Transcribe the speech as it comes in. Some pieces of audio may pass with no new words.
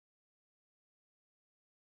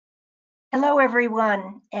Hello,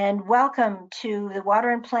 everyone, and welcome to the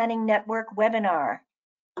Water and Planning Network webinar,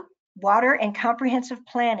 Water and Comprehensive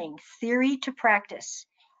Planning, Theory to Practice.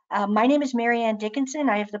 My name is Mary Ann Dickinson.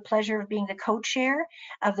 I have the pleasure of being the co-chair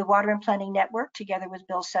of the Water and Planning Network together with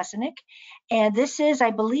Bill Sesenick. And this is,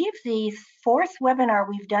 I believe, the fourth webinar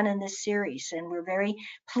we've done in this series. And we're very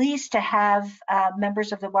pleased to have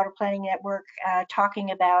members of the Water Planning Network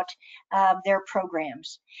talking about their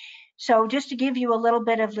programs. So just to give you a little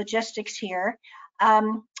bit of logistics here,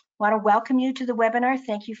 want to welcome you to the webinar.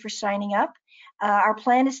 Thank you for signing up. Our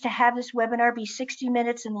plan is to have this webinar be 60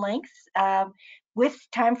 minutes in length with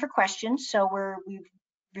time for questions. So we've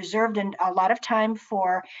reserved a lot of time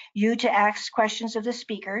for you to ask questions of the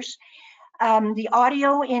speakers. The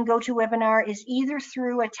audio in GoToWebinar is either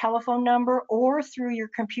through a telephone number or through your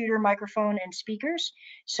computer, microphone, and speakers.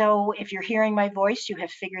 So if you're hearing my voice, you have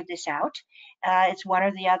figured this out. It's one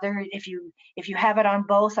or the other. If you have it on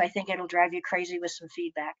both, I think it'll drive you crazy with some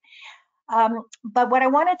feedback. But what I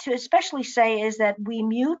wanted to especially say is that we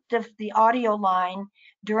mute the audio line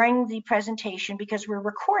during the presentation because we're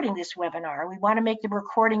recording this webinar. We want to make the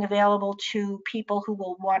recording available to people who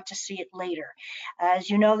will want to see it later. As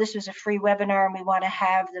you know, this was a free webinar and we want to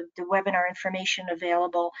have the webinar information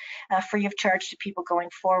available free of charge to people going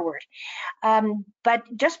forward. But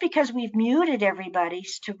just because we've muted everybody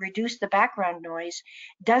to reduce the background noise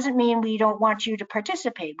doesn't mean we don't want you to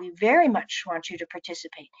participate. We very much want you to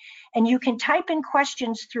participate. And you can type in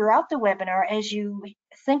questions throughout the webinar as you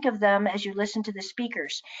think of them as you listen to the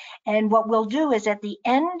speakers. And what we'll do is at the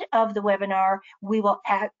end of the webinar, we will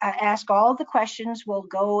ask all of the questions. We'll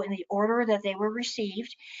go in the order that they were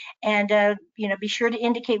received, and be sure to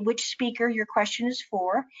indicate which speaker your question is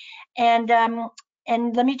for. And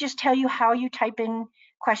let me just tell you how you type in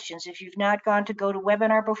questions. If you've not gone to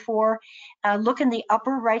GoToWebinar before, look in the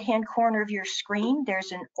upper right-hand corner of your screen.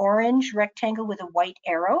 There's an orange rectangle with a white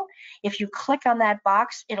arrow. If you click on that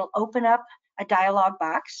box, it'll open up a dialog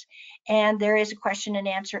box, and there is a question and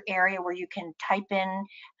answer area where you can type in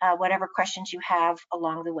whatever questions you have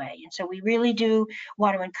along the way. And so we really do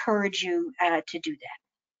want to encourage you to do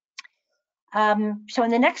that. So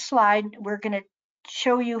in the next slide, we're going to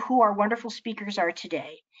show you who our wonderful speakers are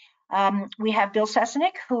today. We have Bill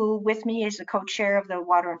Sesenick, who with me is the co-chair of the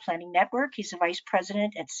Water and Planning Network. He's the vice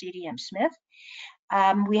president at CDM Smith.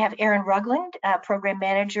 We have Erin Rugland, program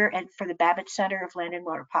manager for the Babbitt Center of Land and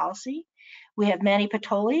Water Policy. We have Manohar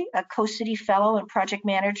Patole, a co-city fellow and project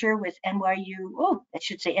manager with NYU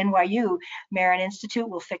Marin Institute.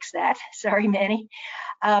 We'll fix that. Sorry, Manny.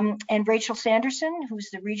 And Rachelle Sanderson, who's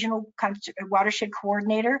the regional watershed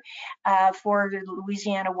coordinator for the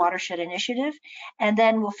Louisiana Watershed Initiative. And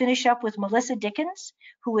then we'll finish up with Melissa Dickens,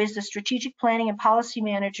 who is the strategic planning and policy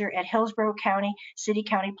manager at Hillsborough County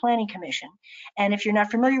County Planning Commission. And if you're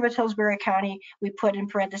not familiar with Hillsborough County, we put in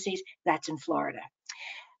parentheses, that's in Florida.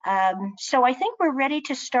 So I think we're ready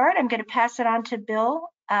to start. I'm going to pass it on to Bill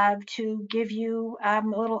to give you a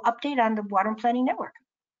little update on the Water and Planning Network.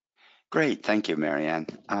 Great, thank you, Mary Ann.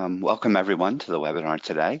 Welcome everyone to the webinar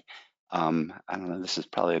today. I don't know, this is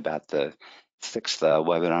probably about the sixth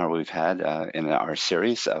webinar we've had in our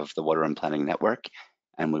series of the Water and Planning Network,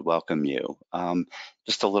 and we welcome you.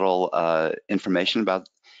 Just a little information about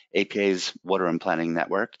APA's Water and Planning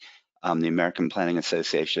Network. The American Planning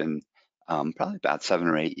Association, probably about 7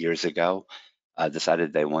 or 8 years ago,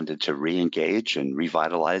 decided they wanted to re-engage and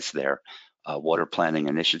revitalize their water planning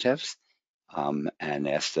initiatives. And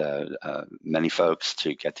asked many folks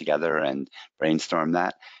to get together and brainstorm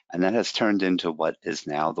that. And that has turned into what is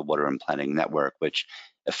now the Water and Planning Network, which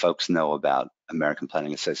if folks know about American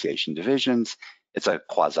Planning Association divisions, it's a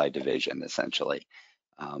quasi-division essentially.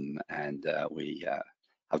 And we have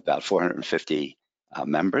about 450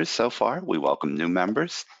 members so far. We welcome new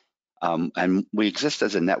members. And we exist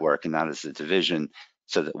as a network and not as a division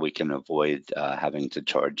so that we can avoid having to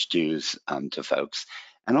charge dues to folks.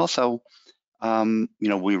 And also,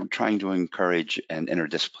 we were trying to encourage an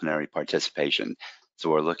interdisciplinary participation. So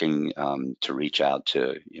we're looking to reach out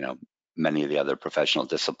to, many of the other professional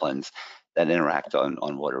disciplines that interact on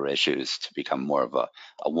water issues to become more of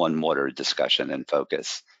a one water discussion and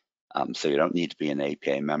focus. So you don't need to be an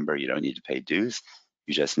APA member. You don't need to pay dues.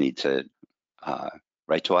 You just need to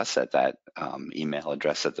write to us at that email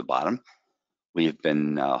address at the bottom. We've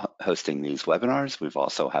been hosting these webinars. We've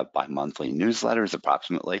also have bi-monthly newsletters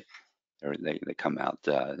approximately. They come out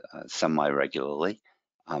semi-regularly.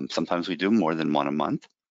 Sometimes we do more than one a month,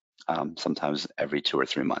 sometimes every 2 or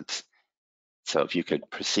 3 months. So if you could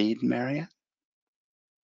proceed, Maria.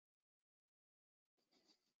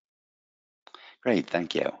 Great,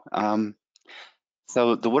 thank you.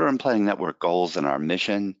 So the Water and Planning Network goals and our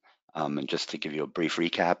mission, And just to give you a brief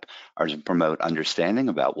recap, are to promote understanding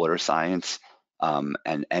about water science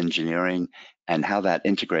and engineering and how that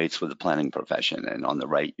integrates with the planning profession. And on the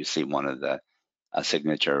right, you see one of the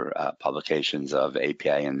signature publications of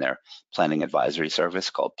APA and their planning advisory service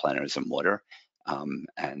called Planners in Water.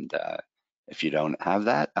 If you don't have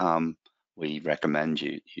that, we recommend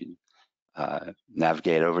you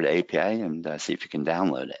navigate over to APA and see if you can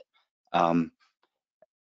download it.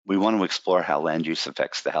 We want to explore how land use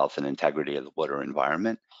affects the health and integrity of the water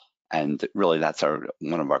environment. And really that's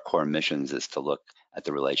one of our core missions, is to look at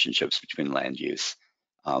the relationships between land use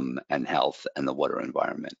and health and the water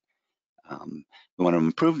environment. We want to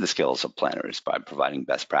improve the skills of planners by providing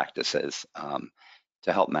best practices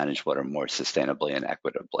to help manage water more sustainably and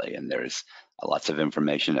equitably. And there's lots of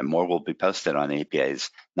information, and more will be posted on APA's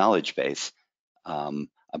knowledge base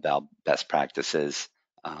about best practices,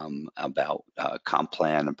 about comp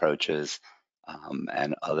plan approaches,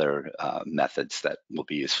 and other methods that will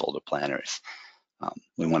be useful to planners.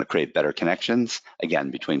 We want to create better connections,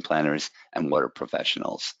 again, between planners and water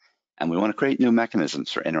professionals. And we want to create new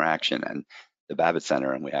mechanisms for interaction. And the Babbitt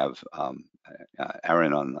Center, and we have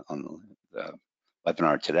Erin on the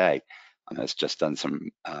webinar today, has just done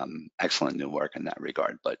some excellent new work in that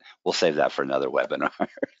regard, but we'll save that for another webinar.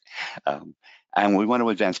 And we want to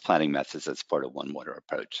advance planning methods that support a one water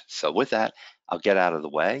approach. So with that, I'll get out of the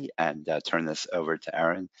way and turn this over to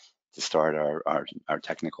Erin to start our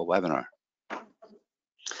technical webinar.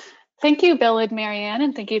 Thank you, Bill and Marianne,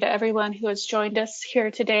 and thank you to everyone who has joined us here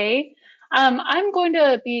today. I'm going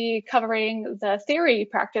to be covering the theory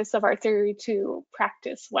practice of our Theory to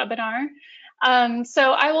Practice webinar.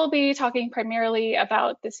 So I will be talking primarily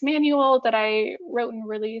about this manual that I wrote and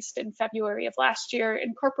released in February of last year,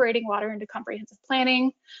 incorporating water into comprehensive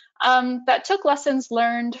planning, that took lessons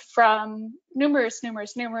learned from numerous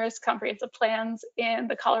comprehensive plans in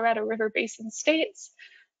the Colorado River Basin states,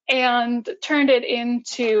 and turned it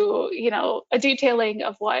into, a detailing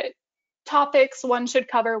of what topics one should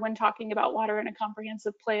cover when talking about water in a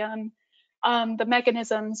comprehensive plan, the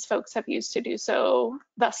mechanisms folks have used to do so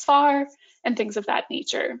thus far, and things of that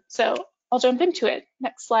nature. So I'll jump into it.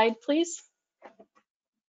 Next slide, please.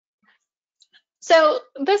 So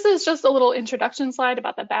this is just a little introduction slide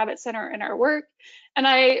about the Babbitt Center and our work. And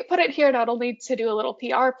I put it here not only to do a little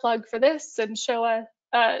PR plug for this and show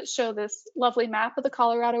this lovely map of the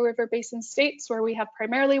Colorado River Basin states where we have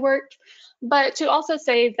primarily worked, but to also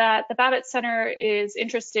say that the Babbitt Center is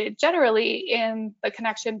interested generally in the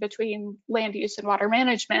connection between land use and water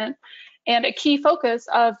management. And a key focus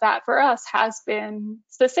of that for us has been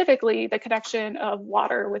specifically the connection of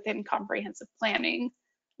water within comprehensive planning.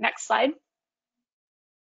 Next slide.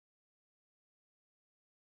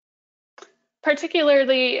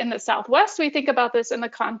 Particularly in the Southwest, we think about this in the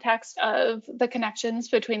context of the connections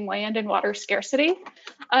between land and water scarcity.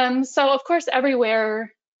 So of course,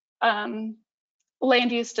 everywhere land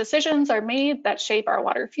use decisions are made that shape our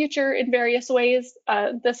water future in various ways.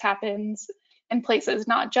 This happens in places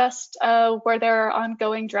not just where there are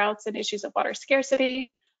ongoing droughts and issues of water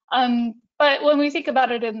scarcity, but when we think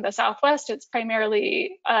about it in the Southwest, it's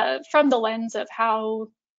primarily from the lens of how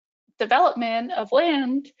development of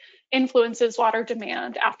land influences water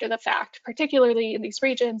demand after the fact, particularly in these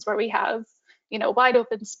regions where we have, wide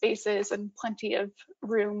open spaces and plenty of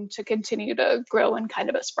room to continue to grow in kind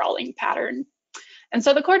of a sprawling pattern. And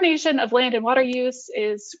so the coordination of land and water use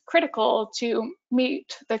is critical to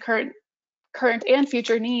meet the current and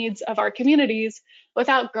future needs of our communities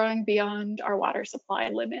without growing beyond our water supply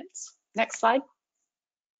limits. Next slide.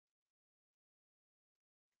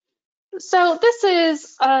 So this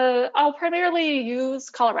is, I'll primarily use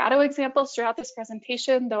Colorado examples throughout this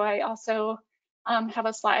presentation, though I also have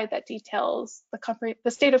a slide that details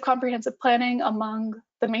the state of comprehensive planning among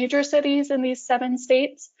the major cities in these 7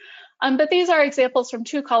 states. But these are examples from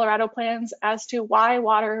 2 Colorado plans as to why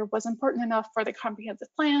water was important enough for the comprehensive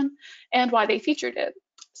plan and why they featured it.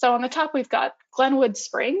 So on the top, we've got Glenwood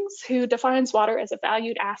Springs, who defines water as a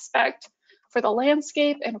valued aspect for the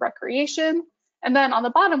landscape and recreation. And then on the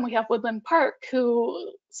bottom, we have Woodland Park,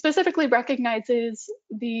 who specifically recognizes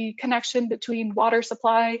the connection between water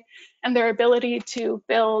supply and their ability to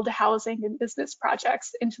build housing and business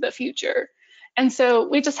projects into the future. And so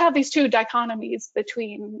we just have these 2 dichotomies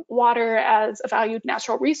between water as a valued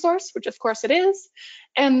natural resource, which of course it is,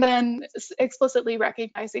 and then explicitly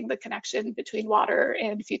recognizing the connection between water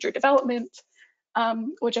and future development,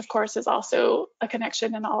 which of course is also a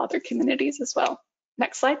connection in all other communities as well.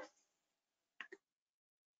 Next slide.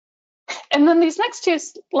 And then these next two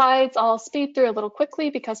slides I'll speed through a little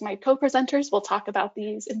quickly because my co-presenters will talk about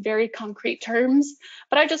these in very concrete terms,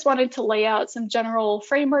 but I just wanted to lay out some general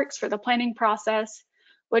frameworks for the planning process,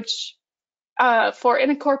 which for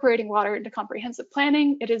incorporating water into comprehensive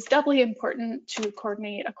planning, it is doubly important to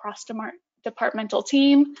coordinate across departmental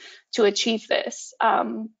team to achieve this.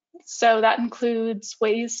 So that includes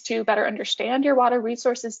ways to better understand your water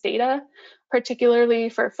resources data, particularly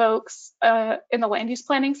for folks in the land use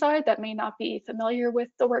planning side that may not be familiar with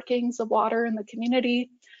the workings of water in the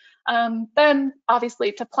community. Then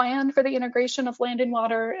obviously to plan for the integration of land and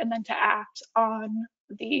water, and then to act on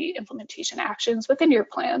the implementation actions within your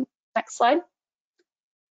plan. Next slide.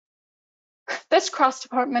 This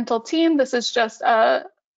cross-departmental team, this is just a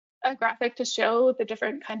graphic to show the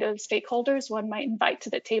different kind of stakeholders one might invite to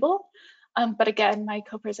the table. But again, my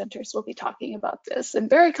co-presenters will be talking about this in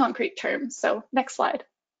very concrete terms. So next slide.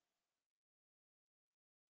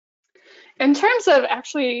 In terms of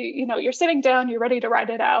actually, you're sitting down, you're ready to write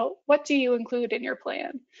it out. What do you include in your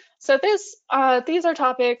plan? So these are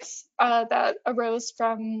topics that arose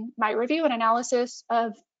from my review and analysis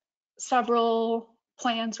of several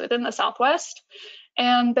plans within the Southwest.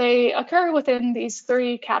 And they occur within these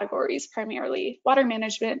three categories, primarily: water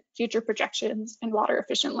management, future projections, and water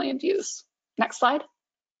efficient land use. Next slide.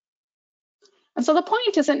 And so the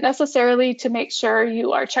point isn't necessarily to make sure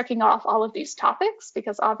you are checking off all of these topics,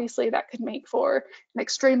 because obviously that could make for an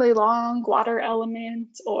extremely long water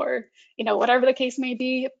element, or whatever the case may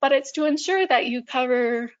be, but it's to ensure that you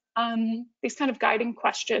cover these kind of guiding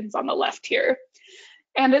questions on the left here.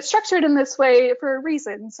 And it's structured in this way for a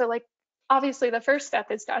reason. So obviously the first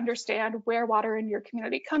step is to understand where water in your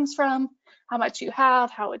community comes from, how much you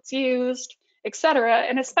have, how it's used, etc.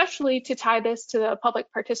 And especially to tie this to the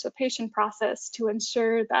public participation process to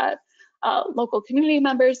ensure that local community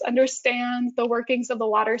members understand the workings of the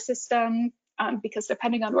water system, because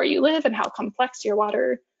depending on where you live and how complex your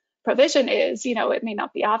water provision is, it may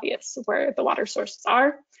not be obvious where the water sources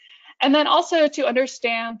are. And then also to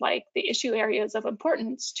understand the issue areas of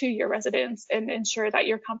importance to your residents and ensure that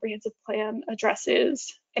your comprehensive plan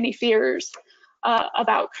addresses any fears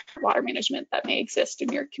about water management that may exist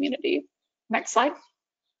in your community. Next slide.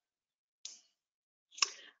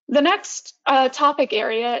 The next topic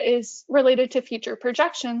area is related to future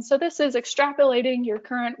projections. So this is extrapolating your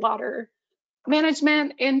current water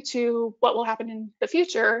management into what will happen in the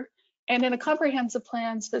future, and in a comprehensive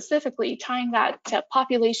plan specifically tying that to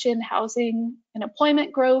population, housing, and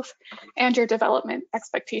employment growth, and your development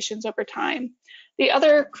expectations over time. The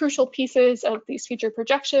other crucial pieces of these future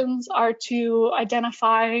projections are to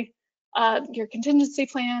identify your contingency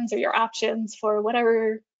plans or your options for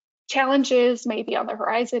whatever challenges may be on the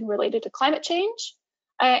horizon related to climate change,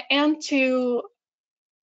 and to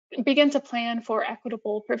begin to plan for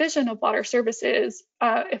equitable provision of water services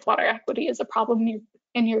if water equity is a problem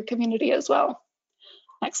in your community as well.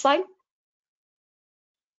 Next slide.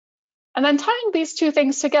 And then tying these two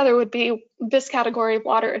things together would be this category of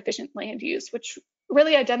water efficient land use, which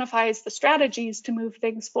really identifies the strategies to move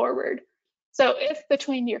things forward. So if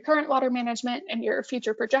between your current water management and your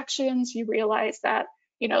future projections, you realize that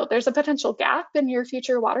there's a potential gap in your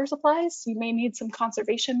future water supplies, you may need some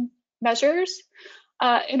conservation measures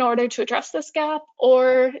in order to address this gap,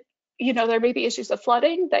 or there may be issues of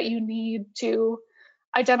flooding that you need to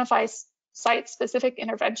identify site-specific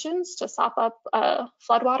interventions to sop up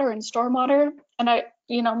floodwater and stormwater,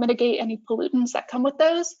 and mitigate any pollutants that come with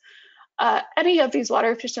those. Any of these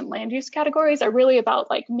water efficient land use categories are really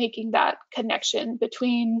about making that connection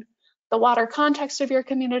between the water context of your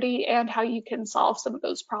community and how you can solve some of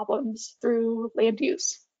those problems through land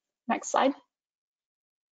use. Next slide.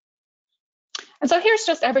 And so here's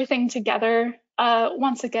just everything together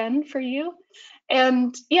once again for you.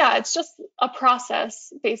 And yeah, it's just a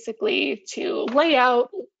process basically to lay out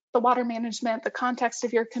the water management, the context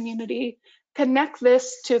of your community, connect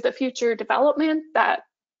this to the future development that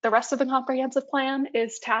the rest of the comprehensive plan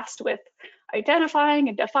is tasked with identifying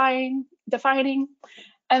and defining,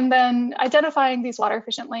 and then identifying these water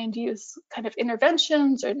efficient land use kind of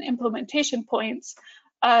interventions and implementation points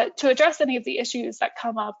to address any of the issues that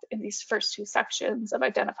come up in these first two sections of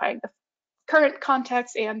identifying the current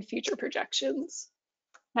context and future projections.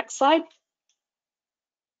 Next slide.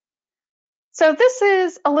 So this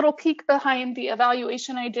is a little peek behind the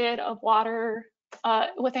evaluation I did of water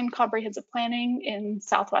within comprehensive planning in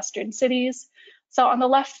Southwestern cities. So on the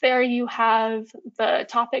left there, you have the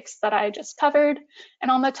topics that I just covered.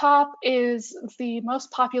 And on the top is the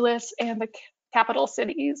most populous and the capital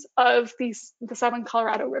cities of the 7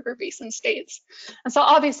 Colorado River Basin states. And so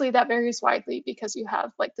obviously that varies widely because you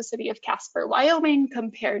have like the city of Casper, Wyoming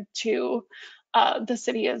compared to the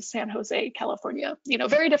city of San Jose, California. You know,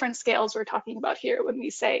 very different scales we're talking about here when we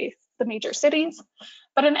say the major cities.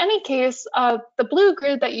 But in any case, the blue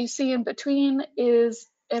grid that you see in between is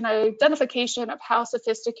an identification of how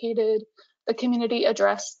sophisticated the community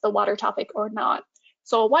addressed the water topic or not.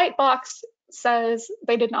 So a white box says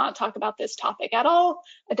they did not talk about this topic at all.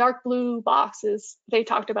 A dark blue box is they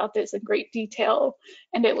talked about this in great detail,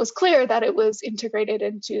 and it was clear that it was integrated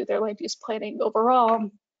into their land use planning overall.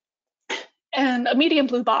 And a medium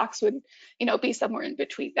blue box would, you know, be somewhere in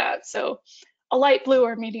between that. So a light blue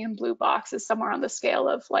or medium blue box is somewhere on the scale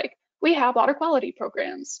of like, we have water quality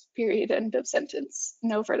programs, period, end of sentence,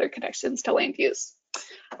 no further connections to land use.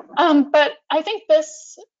 But I think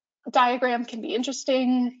this diagram can be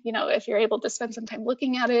interesting, you know, if you're able to spend some time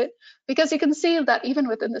looking at it, because you can see that even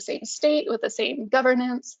within the same state with the same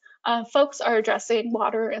governance, folks are addressing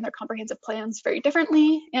water in their comprehensive plans very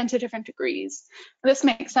differently and to different degrees. This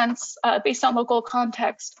makes sense based on local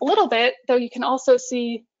context a little bit, though you can also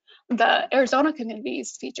see the Arizona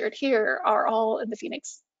communities featured here are all in the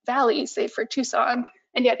Phoenix Valley, save for Tucson,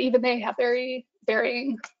 and yet even they have very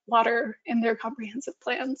varying water in their comprehensive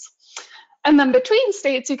plans. And then between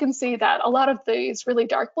states, you can see that a lot of these really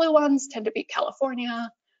dark blue ones tend to be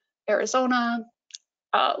California, Arizona,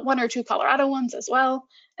 1 or 2 Colorado ones as well.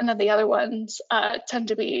 And then the other ones tend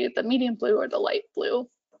to be the medium blue or the light blue.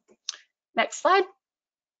 Next slide.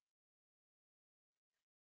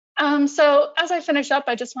 So as I finish up,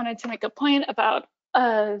 I just wanted to make a point about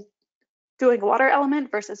doing a water element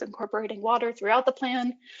versus incorporating water throughout the plan.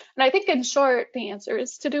 And I think in short, the answer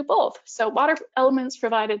is to do both. So water elements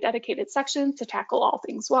provide a dedicated section to tackle all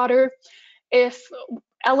things water. If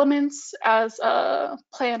elements as a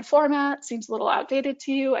plan format seems a little outdated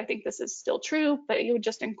to you, I think this is still true, but you would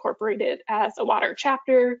just incorporate it as a water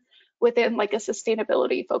chapter within like a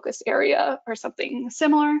sustainability focused area or something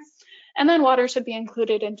similar. And then water should be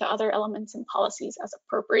included into other elements and policies as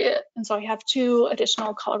appropriate. And so I have 2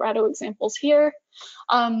 additional Colorado examples here.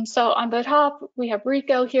 So on the top, we have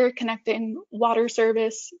RICO here connecting water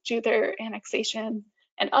service to their annexation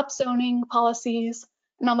and upzoning policies.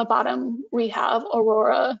 And on the bottom, we have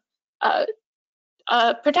Aurora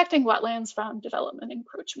protecting wetlands from development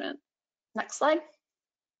encroachment. Next slide.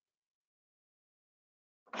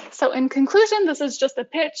 So in conclusion, this is just a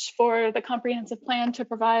pitch for the comprehensive plan to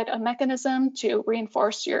provide a mechanism to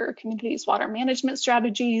reinforce your community's water management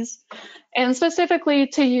strategies, and specifically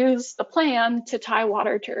to use the plan to tie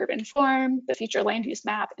water to urban form, the future land use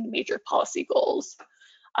map, and major policy goals.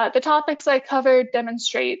 The topics I covered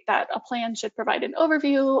demonstrate that a plan should provide an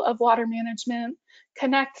overview of water management,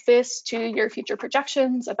 connect this to your future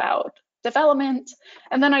projections about development,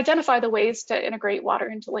 and then identify the ways to integrate water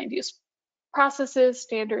into land use processes,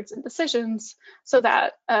 standards, and decisions so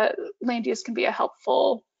that land use can be a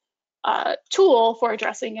helpful tool for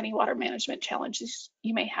addressing any water management challenges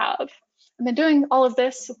you may have. And then doing all of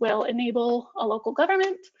this will enable a local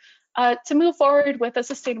government to move forward with a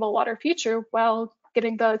sustainable water future while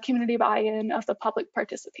getting the community buy-in of the public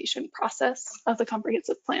participation process of the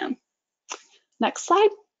comprehensive plan. Next slide.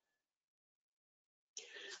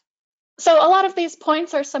 So a lot of these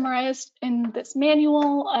points are summarized in this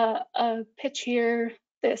manual, a pitch here.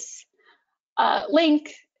 This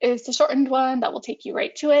link is the shortened one that will take you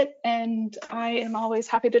right to it. And I am always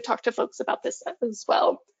happy to talk to folks about this as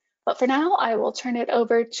well. But for now, I will turn it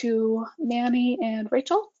over to Manny and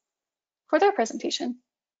Rachel for their presentation.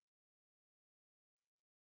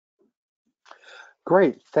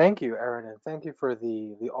 Great, thank you, Erin, and thank you for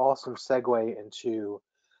the awesome segue into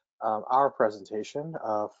our presentation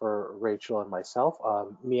for Rachel and myself,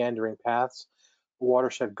 Meandering Paths,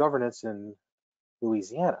 Watershed Governance in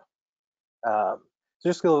Louisiana. So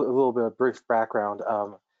just a little bit of brief background.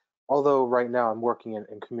 Although right now I'm working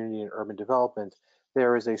in community and urban development,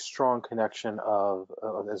 there is a strong connection of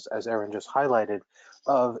as Erin just highlighted,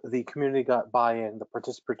 of the community got buy-in, the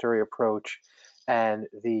participatory approach, and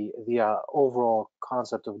the overall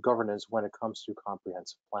concept of governance when it comes to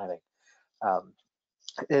comprehensive planning.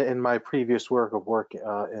 In my previous work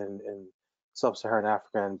in sub-Saharan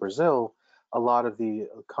Africa and Brazil, a lot of the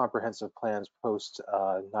comprehensive plans post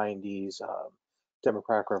 90s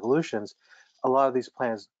democratic revolutions, a lot of these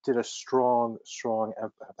plans did a strong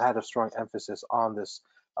emphasis on this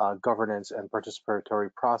governance and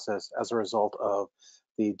participatory process as a result of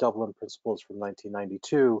the Dublin Principles from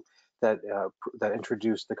 1992 that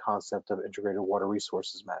introduced the concept of integrated water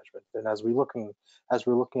resources management. And as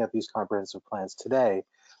we're looking at these comprehensive plans today,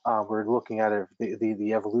 we're looking at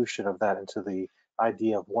the evolution of that into the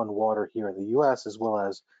idea of one water here in the U.S. as well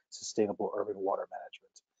as sustainable urban water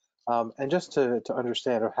management. And just to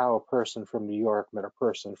understand how a person from New York met a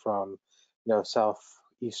person from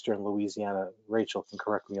southeastern Louisiana, Rachel can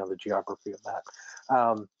correct me on the geography of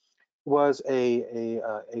that, was a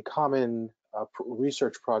common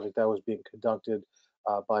research project that was being conducted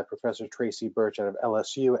by Professor Tracy Birch out of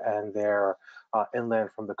LSU and their Inland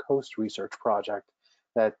from the Coast research project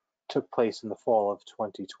that took place in the fall of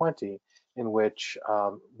 2020, in which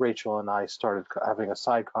Rachel and I started having a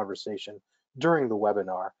side conversation during the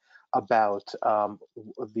webinar about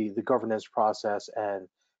the governance process and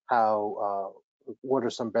how what are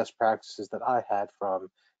some best practices that I had from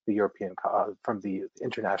the from the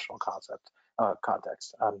international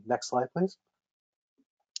context. Next slide, please.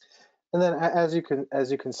 And then, as you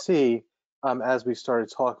can see, as we started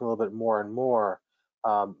talking a little bit more and more,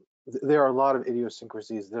 there are a lot of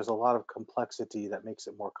idiosyncrasies. There's a lot of complexity that makes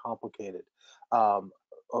it more complicated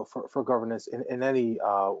for governance in any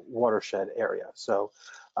watershed area. So,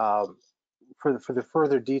 for the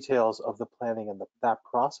further details of the planning and that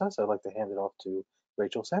process, I'd like to hand it off to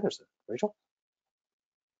Rachelle Sanderson. Rachel.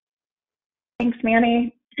 Thanks,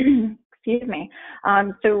 Mary. Excuse me.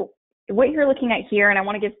 So what you're looking at here, and I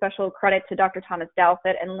want to give special credit to Dr. Thomas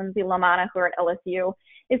Dalfett and Lindsay Lamana, who are at LSU,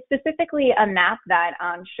 is specifically a map that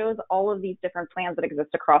shows all of these different plans that exist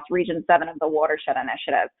across Region 7 of the Watershed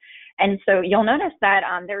Initiative. And so you'll notice that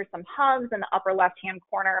there are some hubs in the upper left-hand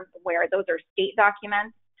corner where those are state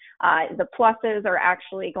documents. The pluses are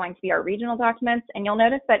actually going to be our regional documents, and you'll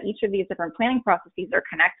notice that each of these different planning processes are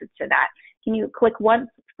connected to that. Can you click once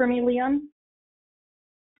for me, Liam?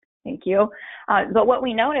 Thank you. But what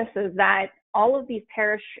we notice is that all of these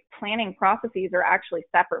parish planning processes are actually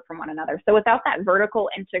separate from one another. So without that vertical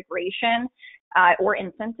integration or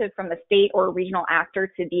incentive from the state or regional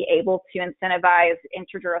actor to be able to incentivize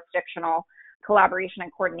interjurisdictional collaboration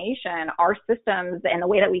and coordination, our systems and the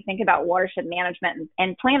way that we think about watershed management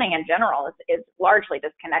and planning in general is largely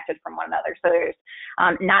disconnected from one another. So there's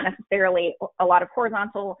not necessarily a lot of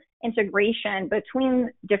horizontal integration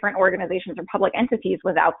between different organizations or public entities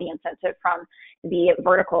without the incentive from the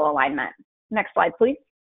vertical alignment. Next slide, please.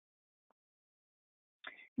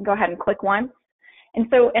 Go ahead and click once. And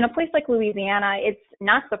so in a place like Louisiana, it's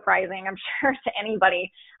not surprising, I'm sure, to anybody.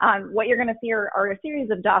 What you're going to see are a series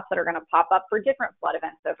of dots that are going to pop up for different flood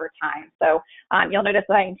events over time. So you'll notice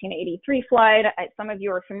the 1983 flood. Some of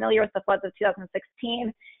you are familiar with the floods of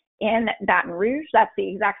 2016 in Baton Rouge. That's the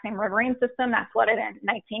exact same riverine system that flooded in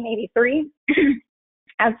 1983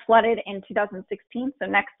 as flooded in 2016. So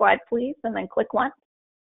next slide, please, and then click once.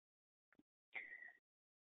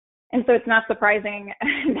 And so it's not surprising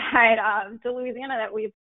that to Louisiana that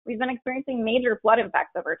we've been experiencing major flood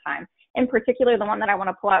impacts over time. In particular, the one that I want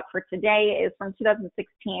to pull out for today is from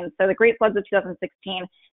 2016. So the Great Floods of 2016,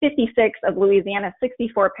 56 of Louisiana's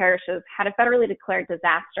 64 parishes had a federally declared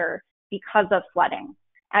disaster because of flooding.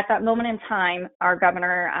 At that moment in time, our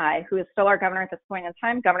governor, who is still our governor at this point in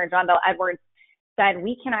time, Governor John Bel Edwards, said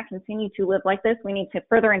we cannot continue to live like this. We need to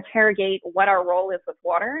further interrogate what our role is with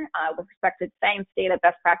water with respect to science data,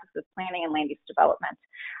 best practices, planning, and land use development.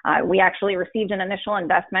 We actually received an initial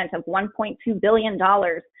investment of $1.2 billion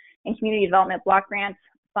in community development block grant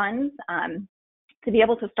funds to be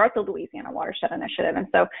able to start the Louisiana Watershed Initiative. And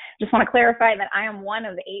so just want to clarify that I am one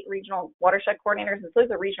of the 8 regional watershed coordinators. This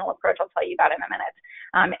is a regional approach I'll tell you about in a minute.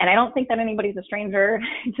 And I don't think that anybody's a stranger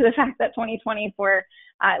to the fact that 2020 for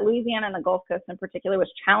Louisiana and the Gulf Coast in particular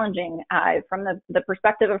was challenging from the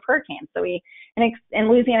perspective of hurricanes. So in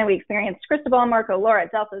Louisiana, we experienced Cristobal, Marco, Laura,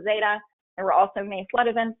 Delta, Zeta. There were also May flood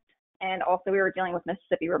events, and also we were dealing with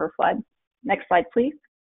Mississippi River flood. Next slide, please.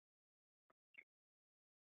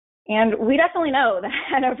 And we definitely know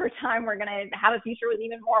that over time, we're going to have a future with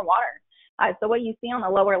even more water. So what you see on the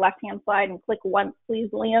lower left-hand side, and click once, please,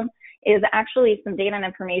 Liam, is actually some data and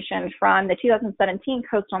information from the 2017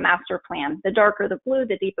 Coastal Master Plan. The darker the blue,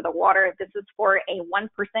 the deeper the water. This is for a 1%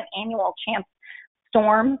 annual chance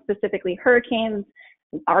storm, specifically hurricanes.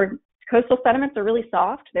 Our coastal sediments are really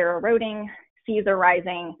soft. They're eroding. Seas are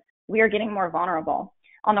rising. We are getting more vulnerable.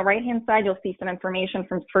 On the right-hand side, you'll see some information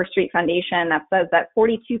from First Street Foundation that says that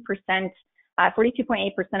 42.8%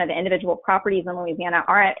 of the individual properties in Louisiana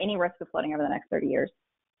are at any risk of flooding over the next 30 years.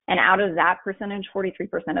 And out of that percentage,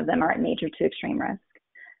 43% of them are at major to extreme risk.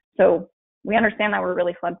 So we understand that we're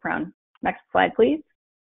really flood prone. Next slide, please.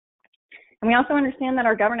 And we also understand that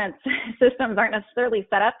our governance systems aren't necessarily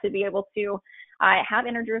set up to be able to have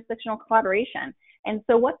interjurisdictional collaboration. And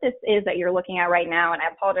so what this is that you're looking at right now, and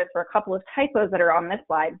I apologize for a couple of typos that are on this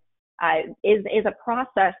slide, is a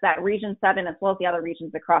process that Region 7 as well as the other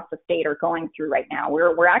regions across the state are going through right now.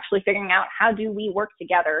 We're actually figuring out how do we work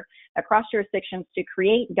together across jurisdictions to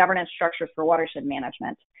create governance structures for watershed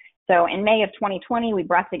management. So in May of 2020, we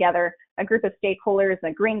brought together a group of stakeholders.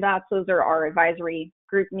 The green dots, those are our advisory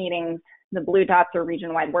group meetings. The blue dots are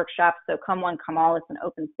region-wide workshops. So come one, come all, it's an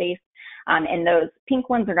open space. And those pink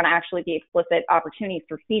ones are going to actually be explicit opportunities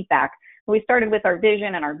for feedback. So we started with our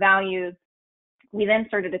vision and our values. We then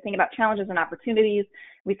started to think about challenges and opportunities.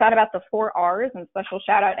 We thought about the 4 R's, and special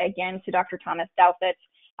shout out again to Dr. Thomas Douthit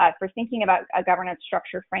for thinking about a governance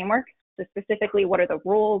structure framework. So specifically, what are the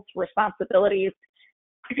roles, responsibilities,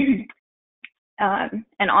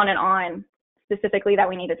 and on specifically that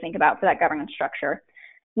we need to think about for that governance structure.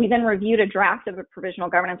 We then reviewed a draft of a provisional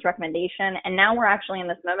governance recommendation, and now we're actually in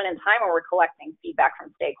this moment in time where we're collecting feedback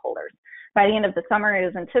from stakeholders. By the end of the summer, it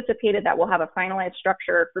is anticipated that we'll have a finalized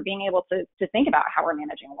structure for being able to think about how we're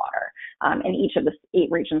managing water in each of the 8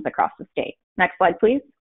 regions across the state. Next slide, please.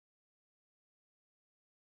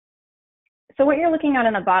 So what you're looking at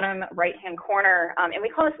in the bottom right-hand corner, and we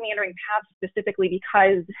call this meandering path specifically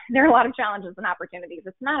because there are a lot of challenges and opportunities.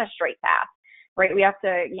 It's not a straight path, right? We have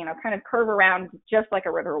to, kind of curve around just like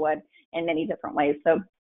a river would in many different ways. So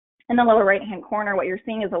in the lower right-hand corner, what you're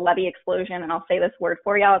seeing is a levee explosion, and I'll say this word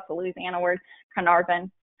for y'all. It's a Louisiana word,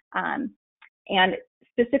 Carnarvon. And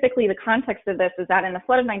specifically, the context of this is that in the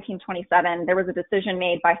flood of 1927, there was a decision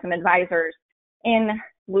made by some advisors in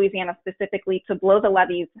Louisiana specifically to blow the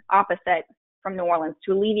levees opposite from New Orleans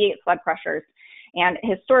to alleviate flood pressures. And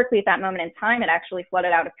historically, at that moment in time, it actually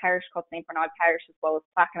flooded out a parish called St. Bernard Parish as well as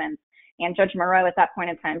Plaquemines. And Judge Moreau at that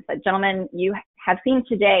point in time said, gentlemen, you have seen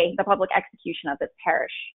today the public execution of this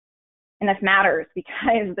parish. And this matters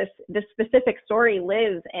because this specific story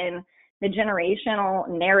lives in the generational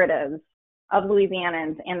narratives of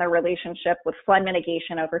Louisianans and their relationship with flood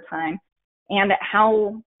mitigation over time, and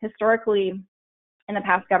how historically in the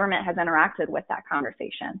past government has interacted with that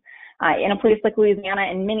conversation. In a place like Louisiana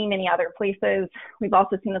and many, many other places, we've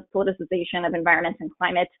also seen this politicization of environment and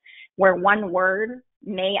climate, where one word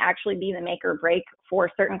may actually be the make or break for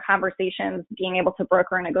certain conversations, being able to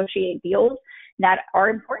broker and negotiate deals that are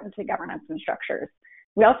important to governance and structures.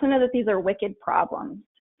 We also know that these are wicked problems.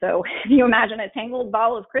 So if you imagine a tangled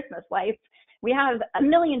ball of Christmas lights, we have a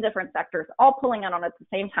million different sectors all pulling in on it at the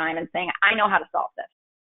same time and saying, I know how to solve this.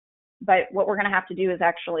 But what we're going to have to do is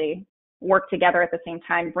actually work together at the same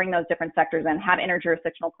time, bring those different sectors in, have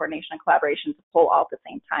interjurisdictional coordination and collaboration to pull all at the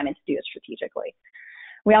same time and to do it strategically.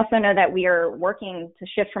 We also know that we are working to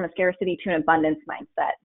shift from a scarcity to an abundance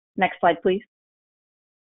mindset. Next slide, please.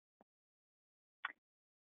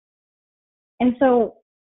 And so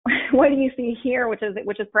what do you see here, which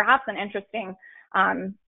is perhaps an interesting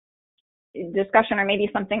discussion, or maybe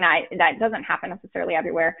something that doesn't happen necessarily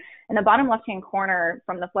everywhere. In the bottom left-hand corner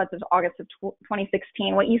from the floods of August of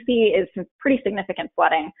 2016, what you see is some pretty significant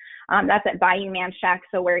flooding. That's at Bayou Manchac,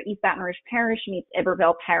 so where East Baton Rouge Parish meets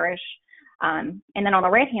Iberville Parish. And then on the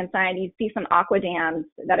right-hand side, you see some aqua dams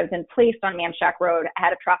that have been placed on Manchac Road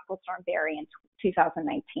ahead of Tropical Storm Barry in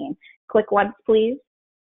 2019. Click once, please.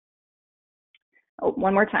 Oh,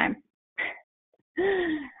 one more time.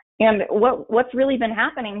 And what's really been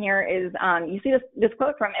happening here is you see this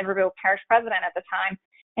quote from Iberville Parish president at the time,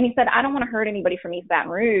 and he said, I don't want to hurt anybody from East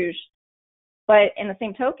Baton Rouge, but in the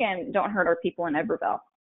same token, don't hurt our people in Iberville.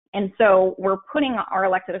 And so we're putting our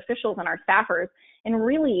elected officials and our staffers in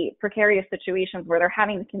really precarious situations where they're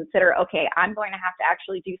having to consider, okay, I'm going to have to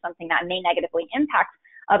actually do something that may negatively impact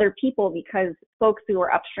other people because folks who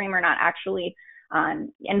are upstream are not actually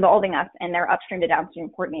involving us in their upstream to downstream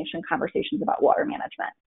coordination conversations about water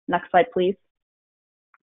management. Next slide, please.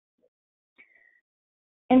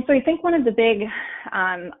 And so I think one of the big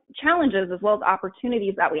challenges as well as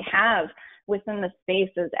opportunities that we have within the space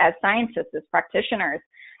as scientists, as practitioners,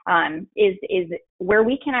 is where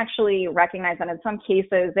we can actually recognize that in some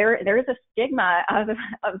cases there is a stigma of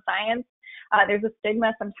science. There's a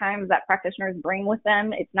stigma sometimes that practitioners bring with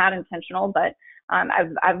them. It's not intentional, but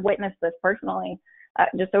I've witnessed this personally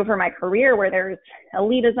just over my career, where there's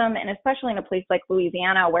elitism, and especially in a place like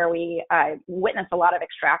Louisiana where we witness a lot of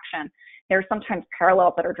extraction. There are sometimes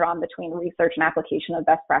parallels that are drawn between research and application of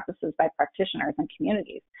best practices by practitioners and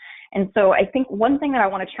communities. And so I think one thing that I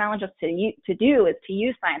want to challenge us to do is to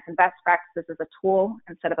use science and best practices as a tool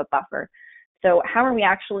instead of a buffer. So how are we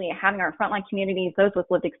actually having our frontline communities, those with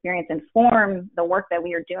lived experience, inform the work that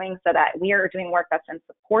we are doing so that we are doing work that's in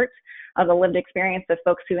support of the lived experience of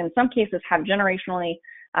folks who in some cases have generationally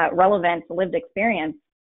relevant lived experience,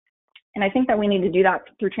 And I think that we need to do that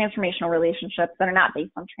through transformational relationships that are not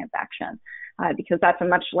based on transaction, because that's a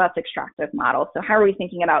much less extractive model. So how are we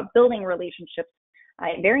thinking about building relationships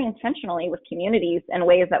very intentionally with communities in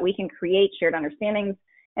ways that we can create shared understandings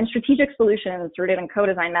and strategic solutions rooted in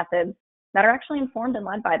co-design methods that are actually informed and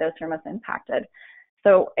led by those who are most impacted.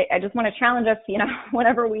 So I just want to challenge us,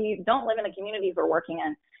 whenever we don't live in the communities we're working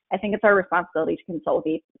in, I think it's our responsibility to consult with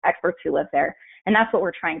the experts who live there. And that's what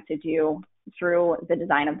we're trying to do through the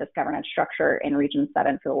design of this governance structure in Region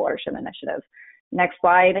 7 for the Watershed Initiative. Next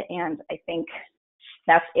slide, and I think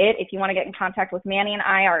that's it. If you want to get in contact with Manny and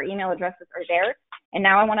I, our email addresses are there. And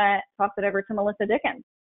now I want to toss it over to Melissa Dickens.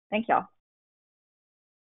 Thank y'all.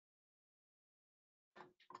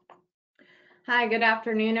 Hi, good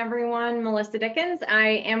afternoon, everyone. Melissa Dickens. I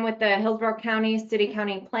am with the Hillsborough County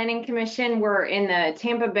Planning Commission. We're in the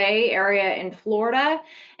Tampa Bay area in Florida,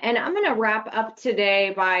 and I'm going to wrap up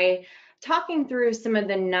today by talking through some of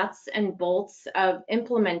the nuts and bolts of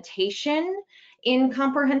implementation in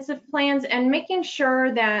comprehensive plans and making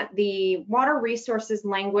sure that the water resources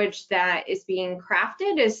language that is being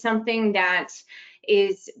crafted is something that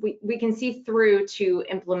we can see through to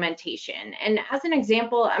implementation. And as an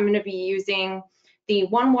example, I'm going to be using the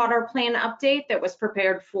One Water Plan update that was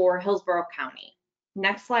prepared for Hillsborough County.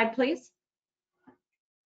 Next slide, please.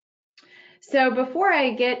 So before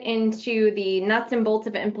I get into the nuts and bolts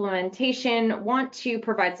of implementation, I want to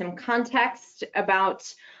provide some context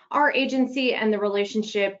about our agency and the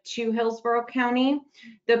relationship to Hillsborough County.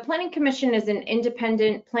 The Planning Commission is an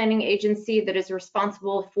independent planning agency that is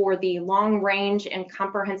responsible for the long range and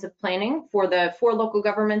comprehensive planning for the 4 local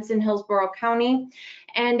governments in Hillsborough County.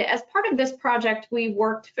 And as part of this project, we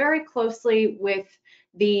worked very closely with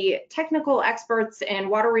the technical experts and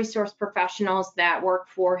water resource professionals that work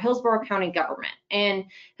for Hillsborough County government. And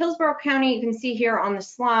Hillsborough County, you can see here on the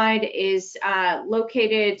slide, is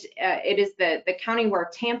located, it is the county where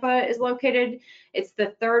Tampa is located. It's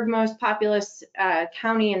the 3rd most populous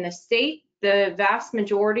county in the state. The vast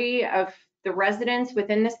majority of the residents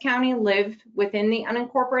within this county live within the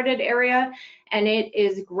unincorporated area, and it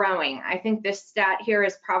is growing. I think this stat here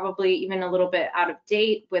is probably even a little bit out of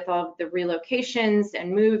date with all of the relocations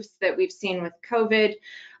and moves that we've seen with COVID.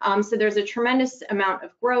 So there's a tremendous amount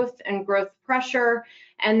of growth and growth pressure.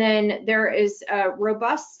 And then there is a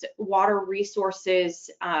robust water resources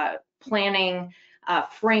planning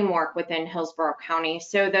framework within Hillsborough County.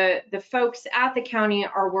 So the folks at the county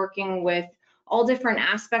are working with all different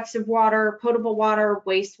aspects of water: potable water,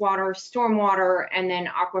 wastewater, stormwater, and then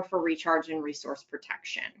aquifer recharge and resource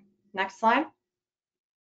protection. Next slide.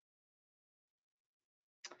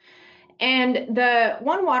 And the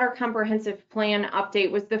One Water Comprehensive Plan update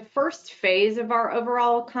was the first phase of our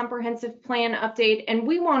overall comprehensive plan update, and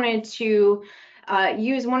we wanted to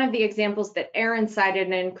use one of the examples that Erin cited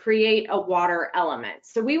and create a water element.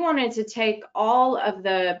 So we wanted to take all of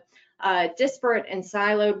the disparate and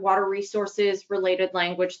siloed water resources related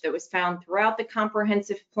language that was found throughout the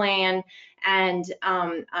comprehensive plan and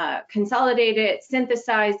consolidate it,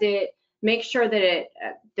 synthesize it, make sure that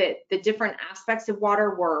that the different aspects of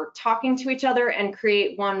water were talking to each other, and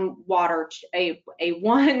create one water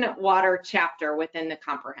chapter within the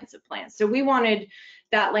comprehensive plan. So we wanted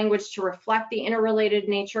that language to reflect the interrelated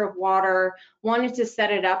nature of water, wanted to set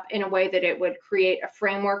it up in a way that it would create a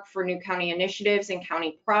framework for new county initiatives and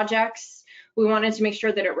county projects. We wanted to make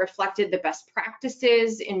sure that it reflected the best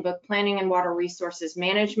practices in both planning and water resources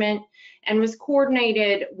management, and was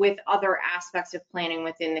coordinated with other aspects of planning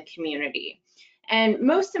within the community. And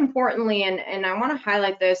most importantly, and I want to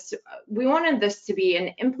highlight this, we wanted this to be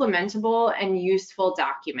an implementable and useful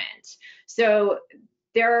document. So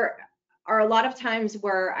there are a lot of times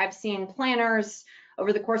where I've seen planners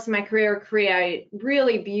over the course of my career create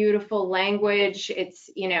really beautiful language. It's,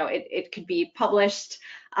 it could be published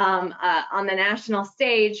on the national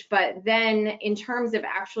stage, but then in terms of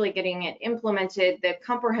actually getting it implemented, the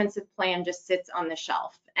comprehensive plan just sits on the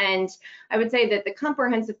shelf. And I would say that the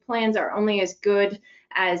comprehensive plans are only as good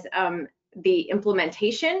as the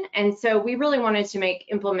implementation. And so we really wanted to make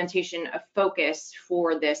implementation a focus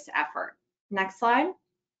for this effort. Next slide.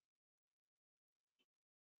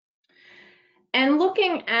 And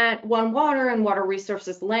looking at One Water and water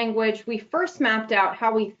resources language, we first mapped out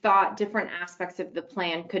how we thought different aspects of the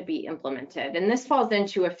plan could be implemented. And this falls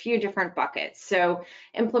into a few different buckets. So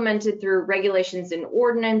implemented through regulations and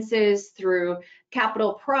ordinances, through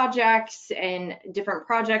capital projects and different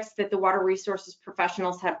projects that the water resources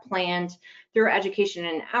professionals had planned, through education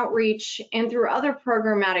and outreach, and through other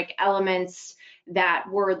programmatic elements that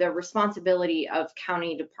were the responsibility of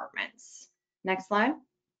county departments. Next slide.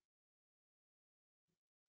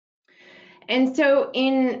 And so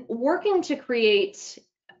in working to create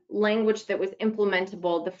language that was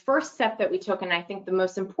implementable, the first step that we took, and I think the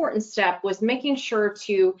most important step, was making sure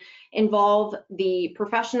to involve the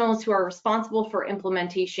professionals who are responsible for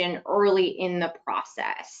implementation early in the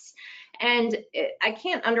process. And I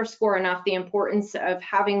can't underscore enough the importance of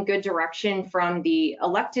having good direction from the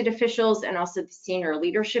elected officials and also the senior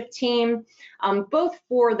leadership team, both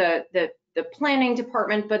for the planning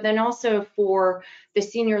department, but then also for the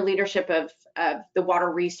senior leadership of the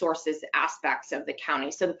water resources aspects of the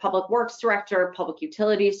county. So the public works director, public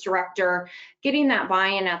utilities director, getting that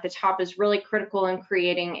buy-in at the top is really critical in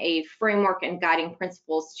creating a framework and guiding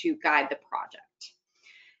principles to guide the project.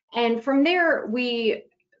 And from there, we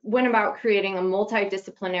went about creating a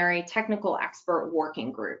multidisciplinary technical expert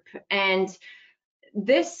working group. And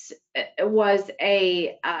this was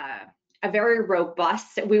a very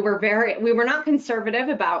robust, we were not conservative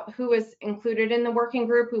about who was included in the working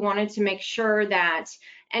group. We wanted to make sure that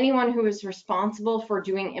anyone who was responsible for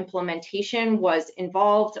doing implementation was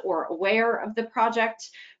involved or aware of the project,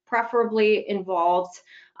 preferably involved.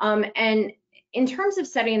 And in terms of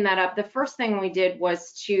setting that up, the first thing we did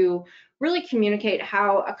was to really communicate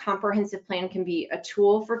how a comprehensive plan can be a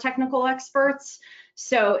tool for technical experts.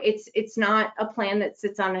 So it's not a plan that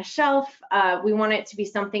sits on a shelf. We want it to be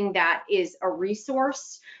something that is a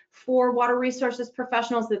resource for water resources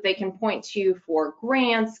professionals that they can point to for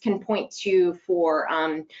grants, can point to for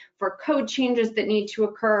code changes that need to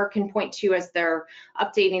occur, can point to as they're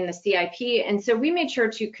updating the CIP. And so we made sure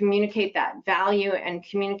to communicate that value and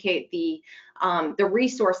communicate the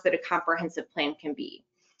resource that a comprehensive plan can be.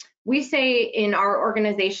 We say in our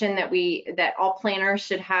organization that all planners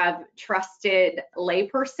should have trusted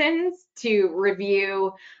laypersons to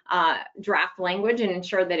review draft language and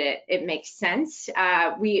ensure that it makes sense.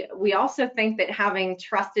 We also think that having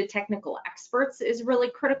trusted technical experts is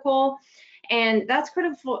really critical, and that's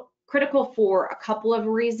critical for a couple of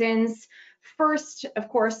reasons. First, of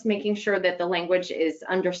course, making sure that the language is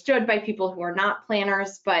understood by people who are not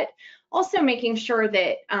planners, but also making sure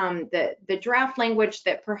that the draft language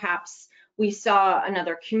that perhaps we saw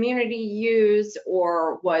another community use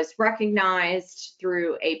or was recognized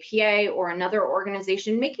through APA or another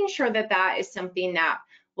organization, making sure that that is something that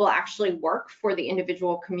will actually work for the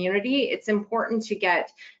individual community. It's important to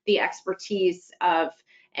get the expertise of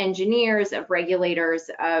engineers, of regulators,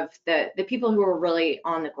 of the people who are really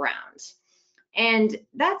on the ground. And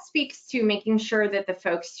that speaks to making sure that the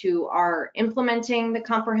folks who are implementing the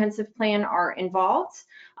comprehensive plan are involved.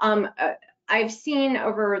 I've seen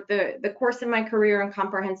over the course of my career in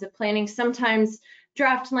comprehensive planning, sometimes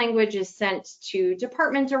draft language is sent to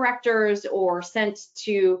department directors or sent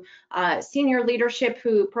to senior leadership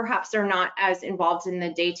who perhaps are not as involved in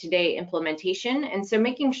the day-to-day implementation. And so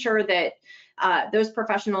making sure that those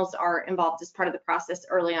professionals are involved as part of the process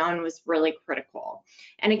early on was really critical.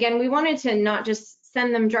 And again, we wanted to not just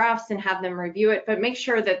send them drafts and have them review it, but make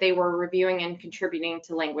sure that they were reviewing and contributing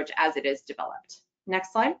to language as it is developed.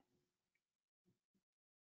 Next slide.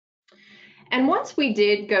 And once we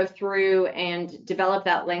did go through and develop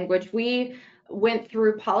that language, we went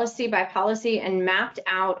through policy by policy and mapped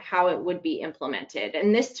out how it would be implemented.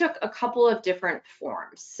 And this took a couple of different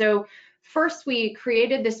forms. So first, we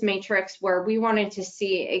created this matrix where we wanted to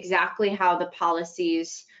see exactly how the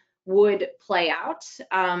policies would play out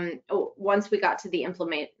once we got to the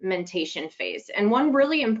implementation phase. And one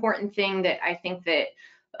really important thing that I think that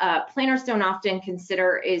planners don't often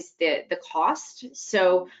consider is the cost.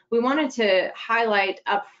 So we wanted to highlight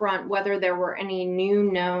upfront whether there were any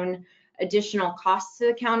new known additional costs to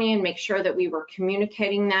the county and make sure that we were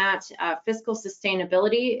communicating that. Fiscal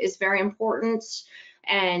sustainability is very important,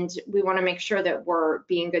 and we want to make sure that we're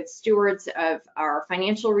being good stewards of our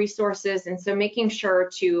financial resources. And so making sure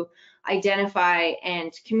to identify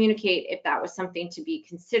and communicate if that was something to be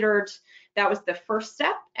considered. That was the first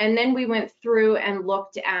step. And then we went through and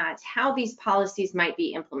looked at how these policies might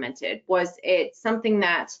be implemented. Was it something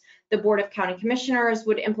that the Board of County Commissioners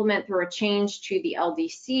would implement through a change to the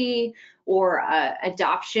LDC or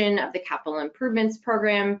adoption of the capital improvements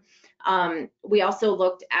program? We also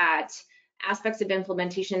looked at aspects of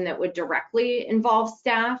implementation that would directly involve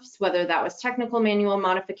staffs, whether that was technical manual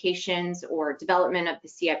modifications or development of the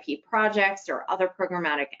CIP projects or other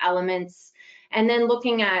programmatic elements. And then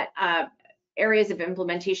looking at areas of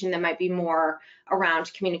implementation that might be more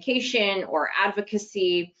around communication or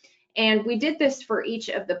advocacy. And we did this for each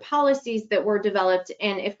of the policies that were developed.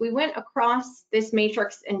 And if we went across this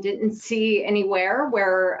matrix and didn't see anywhere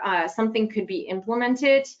where something could be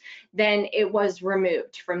implemented, then it was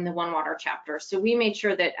removed from the One Water chapter. So we made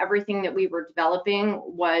sure that everything that we were developing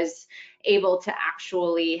was able to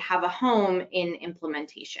actually have a home in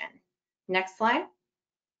implementation. Next slide.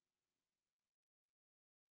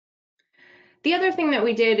 The other thing that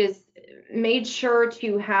we did is made sure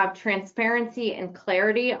to have transparency and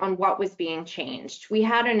clarity on what was being changed. We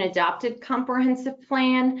had an adopted comprehensive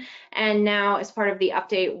plan, and now as part of the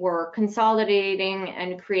update, we're consolidating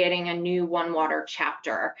and creating a new One Water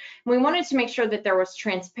chapter. And we wanted to make sure that there was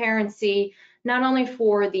transparency, not only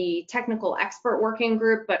for the technical expert working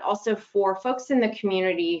group, but also for folks in the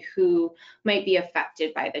community who might be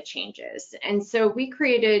affected by the changes. And so we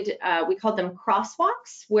created, we called them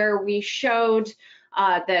crosswalks, where we showed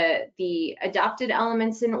the adopted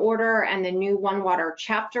elements in order and the new One Water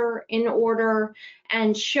chapter in order,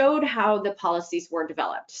 and showed how the policies were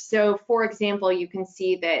developed. So for example, you can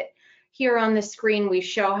see that here on the screen, we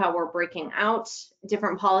show how we're breaking out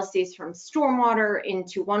different policies from stormwater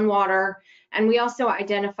into One Water. And we also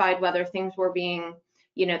identified whether things were being,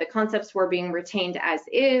 the concepts were being retained as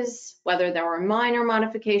is, whether there were minor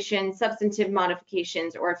modifications, substantive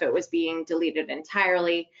modifications, or if it was being deleted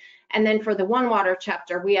entirely. And then for the One Water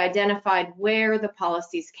chapter, we identified where the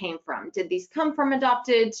policies came from. Did these come from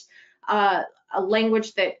adopted a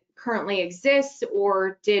language that currently exists,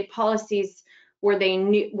 or did policies, were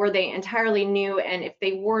they entirely new? And if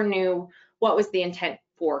they were new, what was the intent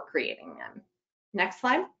for creating them? Next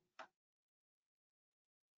slide.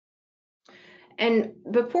 And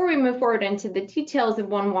before we move forward into the details of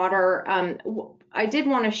One Water, I did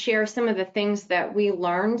want to share some of the things that we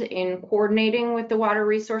learned in coordinating with the water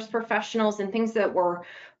resource professionals, and things that were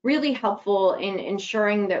really helpful in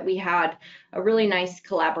ensuring that we had a really nice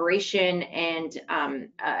collaboration and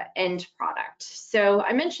end product. So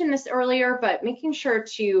I mentioned this earlier, but making sure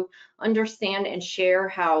to understand and share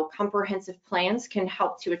how comprehensive plans can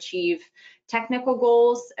help to achieve technical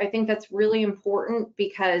goals. I think that's really important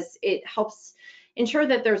because it helps ensure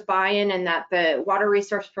that there's buy-in and that the water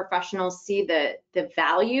resource professionals see the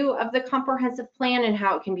value of the comprehensive plan and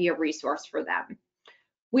how it can be a resource for them.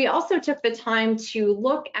 We also took the time to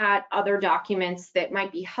look at other documents that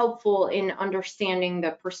might be helpful in understanding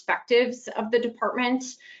the perspectives of the department.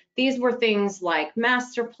 These were things like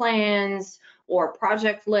master plans or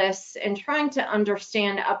project lists, and trying to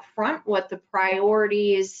understand upfront what the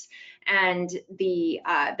priorities and the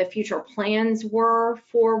future plans were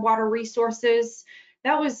for water resources.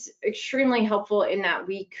 That was extremely helpful in that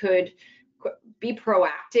we could be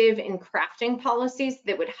proactive in crafting policies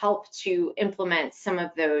that would help to implement some of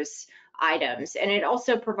those items. And it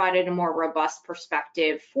also provided a more robust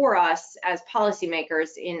perspective for us as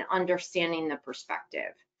policymakers in understanding the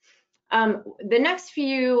perspective. The next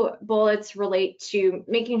few bullets relate to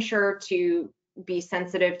making sure to be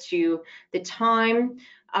sensitive to the time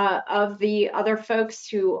of the other folks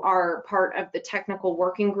who are part of the technical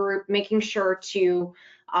working group, making sure to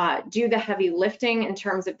do the heavy lifting in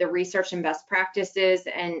terms of the research and best practices,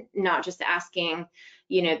 and not just asking,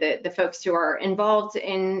 the folks who are involved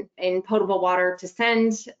in potable water to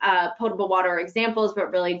send potable water examples,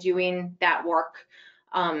 but really doing that work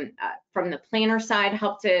from the planner side,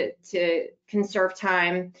 help to conserve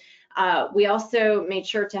time. We also made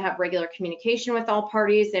sure to have regular communication with all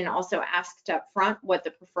parties, and also asked up front what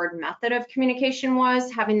the preferred method of communication was.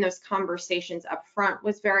 Having those conversations up front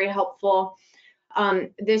was very helpful.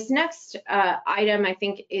 This next item I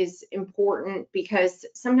think is important, because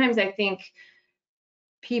sometimes I think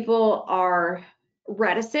people are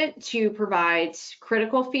reticent to provide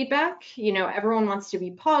critical feedback. Everyone wants to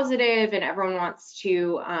be positive, and everyone wants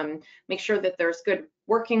to make sure that there's good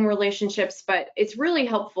working relationships, but it's really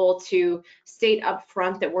helpful to state up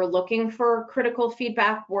front that we're looking for critical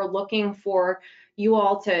feedback. We're looking for you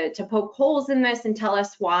all to poke holes in this and tell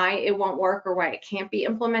us why it won't work or why it can't be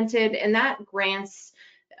implemented. And that grants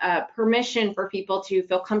permission for people to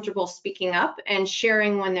feel comfortable speaking up and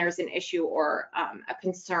sharing when there's an issue or a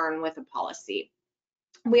concern with a policy.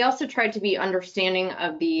 We also tried to be understanding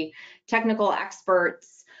of the technical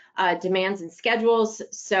experts' demands and schedules.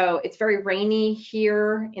 So it's very rainy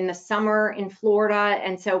here in the summer in Florida,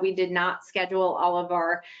 and so we did not schedule all of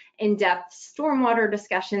our in-depth stormwater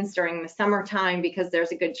discussions during the summertime, because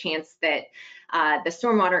there's a good chance that the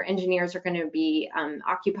stormwater engineers are going to be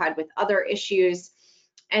occupied with other issues.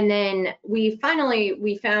 And then we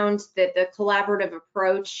found that the collaborative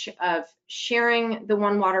approach of sharing the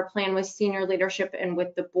One Water plan with senior leadership and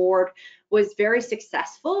with the board was very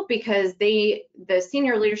successful, because the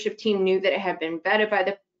senior leadership team knew that it had been vetted by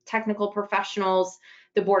technical professionals,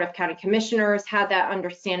 the Board of County Commissioners had that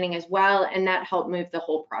understanding as well, and that helped move the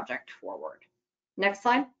whole project forward. Next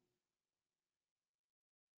slide.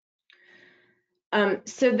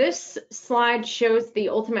 So this slide shows the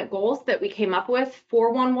ultimate goals that we came up with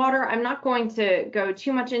for One Water. I'm not going to go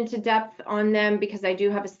too much into depth on them because I do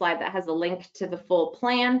have a slide that has a link to the full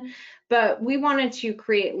plan, but we wanted to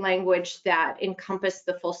create language that encompassed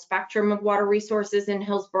the full spectrum of water resources in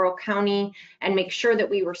Hillsborough County and make sure that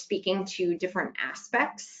we were speaking to different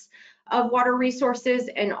aspects of water resources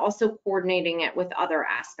and also coordinating it with other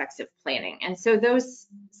aspects of planning. And so those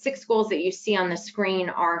 6 goals that you see on the screen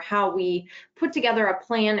are how we put together a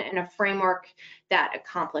plan and a framework that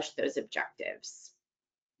accomplish those objectives.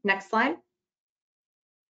 Next slide.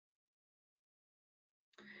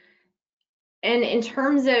 And in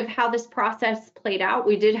terms of how this process played out,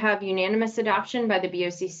 we did have unanimous adoption by the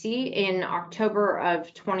BOCC in October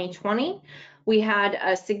of 2020. We had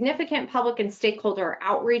a significant public and stakeholder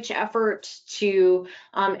outreach effort to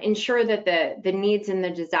ensure that the needs and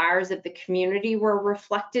the desires of the community were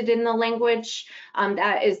reflected in the language.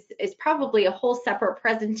 That is probably a whole separate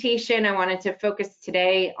presentation. I wanted to focus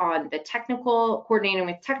today on the technical, coordinating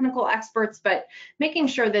with technical experts, but making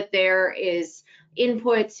sure that there is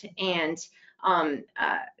input and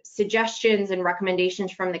suggestions and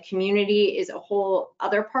recommendations from the community is a whole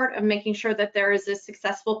other part of making sure that there is a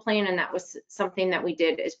successful plan, and that was something that we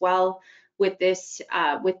did as well with this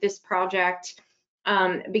project.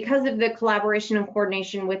 Because of the collaboration and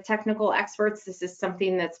coordination with technical experts, this is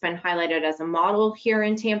something that's been highlighted as a model here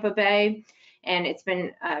in Tampa Bay, and it's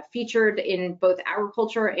been featured in both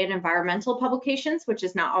agriculture and environmental publications, which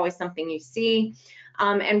is not always something you see.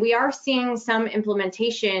 And we are seeing some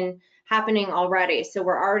implementation happening already. So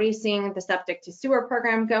we're already seeing the septic to sewer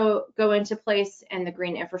program go into place and the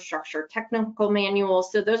green infrastructure technical manual.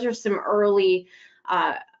 So those are some early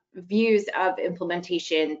views of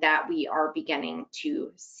implementation that we are beginning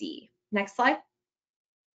to see. Next slide.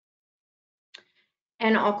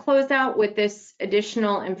 And I'll close out with this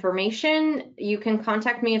additional information. You can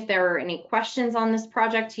contact me if there are any questions on this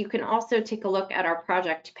project. You can also take a look at our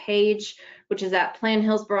project page, which is at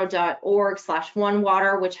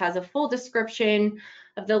planhillsborough.org/onewater, which has a full description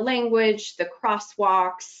of the language, the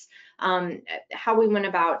crosswalks, how we went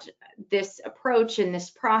about this approach and this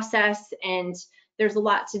process. And there's a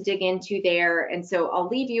lot to dig into there. And so I'll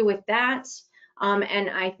leave you with that. And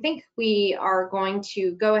I think we are going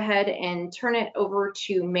to go ahead and turn it over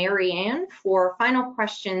to Mary Ann for final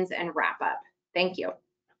questions and wrap up. Thank you.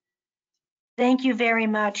 Thank you very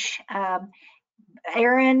much,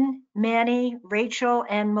 Erin, Manny, Rachel,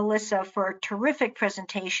 and Melissa for a terrific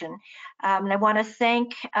presentation. And I want to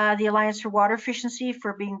thank the Alliance for Water Efficiency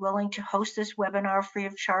for being willing to host this webinar free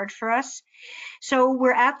of charge for us. So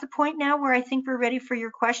we're at the point now where I think we're ready for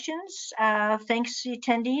your questions. Thanks to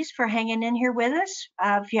attendees for hanging in here with us.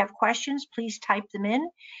 If you have questions, please type them in.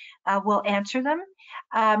 We'll answer them.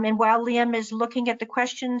 And while Liam is looking at the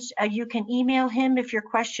questions, you can email him if your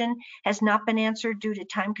question has not been answered due to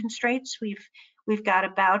time constraints. We've got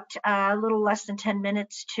about a little less than 10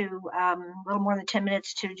 minutes to, a little more than 10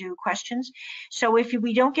 minutes to do questions. So if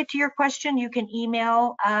we don't get to your question, you can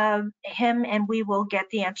email him and we will get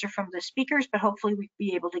the answer from the speakers, but hopefully we'll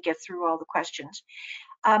be able to get through all the questions.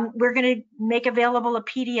 We're going to make available a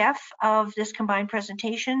PDF of this combined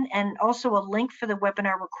presentation and also a link for the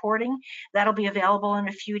webinar recording. That'll be available in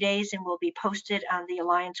a few days and will be posted on the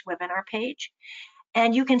Alliance webinar page.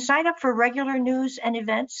 And you can sign up for regular news and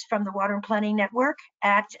events from the Water and Planning Network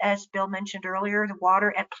at, as Bill mentioned earlier, the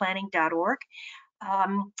water@planning.org.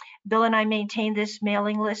 Bill and I maintain this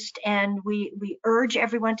mailing list, and we urge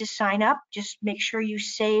everyone to sign up. Just make sure you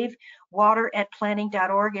save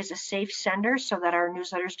water@planning.org as a safe sender so that our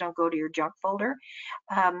newsletters don't go to your junk folder.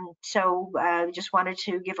 Just wanted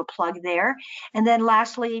to give a plug there. And then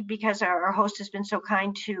lastly, because our host has been so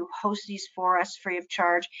kind to host these for us free of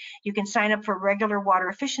charge, you can sign up for regular water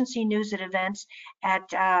efficiency news and events at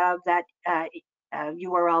that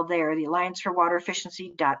URL there, the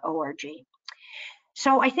allianceforwaterefficiency.org.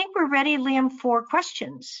 So I think we're ready, Liam, for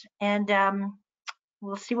questions, and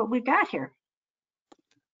we'll see what we've got here.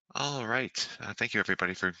 All right. Thank you,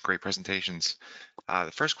 everybody, for great presentations.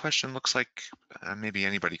 The first question looks like maybe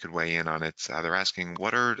anybody could weigh in on it. They're asking,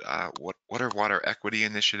 what are water equity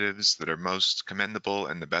initiatives that are most commendable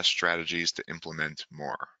and the best strategies to implement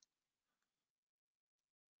more?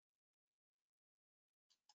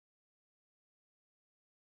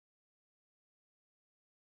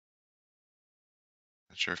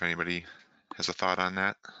 Not sure if anybody has a thought on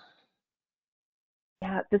that.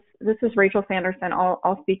 Yeah, this is Rachelle Sanderson.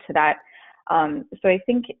 I'll speak to that. So I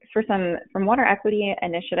think from water equity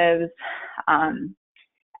initiatives,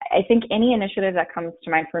 I think any initiative that comes to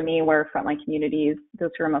mind for me where frontline communities, those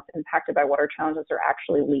who are most impacted by water challenges, are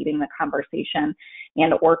actually leading the conversation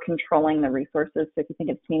and or controlling the resources. So if you think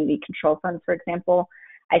of community control funds, for example,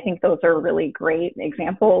 I think those are really great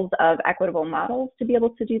examples of equitable models to be able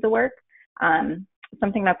to do the work.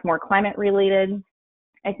 Something that's more climate related,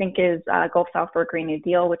 I think, is Gulf South for a Green New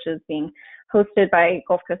Deal, which is being hosted by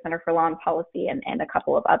Gulf Coast Center for Law and Policy and a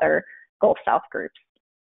couple of other Gulf South groups.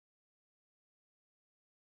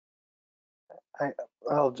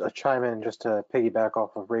 I'll chime in just to piggyback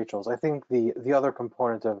off of Rachel's. I think the other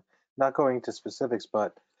component of not going to specifics,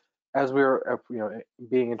 but as we're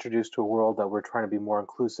being introduced to a world that we're trying to be more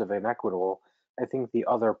inclusive and equitable, I think the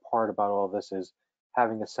other part about all this is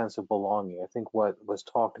having a sense of belonging. I think what was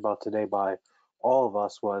talked about today by all of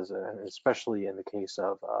us was, and especially in the case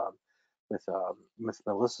of with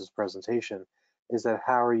Melissa's presentation, is that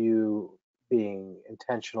how are you being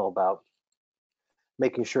intentional about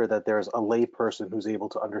making sure that there's a lay person who's able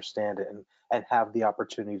to understand it and have the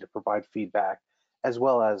opportunity to provide feedback, as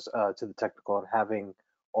well as to the technical, and having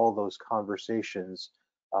all those conversations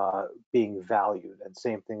being valued. And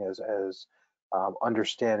same thing as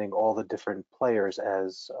understanding all the different players,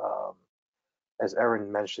 as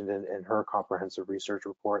Erin mentioned in her comprehensive research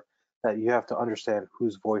report, that you have to understand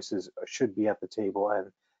whose voices should be at the table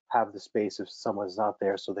and have the space if someone's not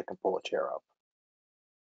there so they can pull a chair up.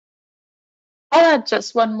 I'll add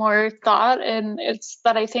just one more thought, and it's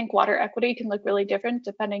that I think water equity can look really different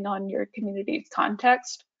depending on your community's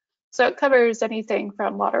context. So it covers anything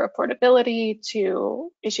from water affordability to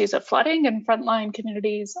issues of flooding in frontline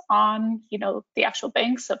communities on, the actual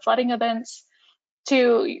banks of flooding events,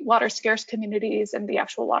 to water scarce communities and the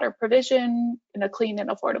actual water provision in a clean and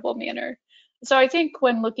affordable manner. So I think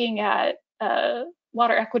when looking at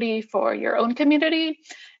water equity for your own community,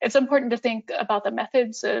 it's important to think about the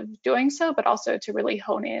methods of doing so, but also to really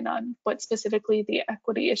hone in on what specifically the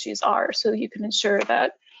equity issues are, so you can ensure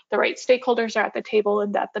that the right stakeholders are at the table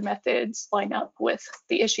and that the methods line up with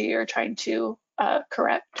the issue you're trying to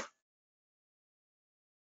correct.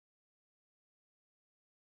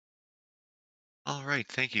 All right,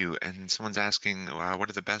 thank you. And someone's asking, what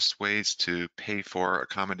are the best ways to pay for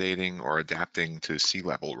accommodating or adapting to sea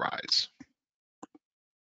level rise?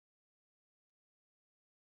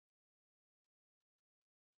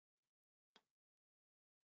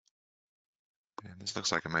 And this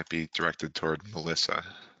looks like it might be directed toward Melissa.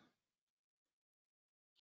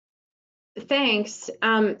 Thanks.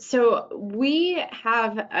 So we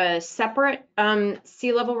have a separate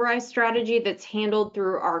sea level rise strategy that's handled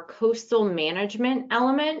through our coastal management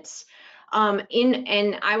element.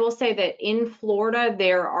 And I will say that in Florida,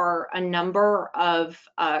 there are a number of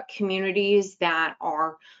communities that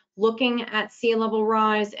are looking at sea level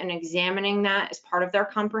rise and examining that as part of their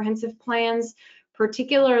comprehensive plans.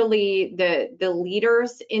 Particularly the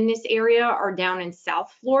leaders in this area are down in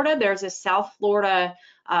South Florida. There's a South Florida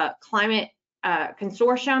climate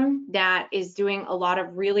consortium that is doing a lot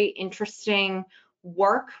of really interesting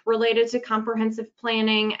work related to comprehensive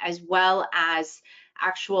planning, as well as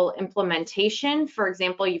actual implementation. For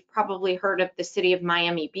example, you've probably heard of the city of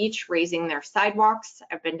Miami Beach raising their sidewalks.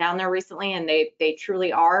 I've been down there recently, and they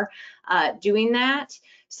truly are doing that.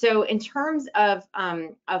 So in terms of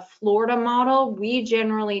a Florida model, we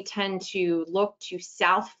generally tend to look to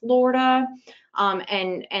South Florida,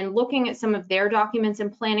 and looking at some of their documents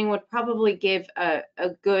and planning would probably give a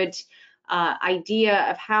good idea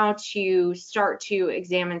of how to start to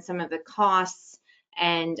examine some of the costs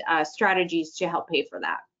and strategies to help pay for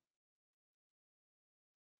that.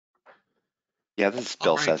 Yeah, this is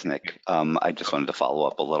Bill Sesnick. I just wanted to follow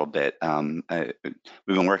up a little bit.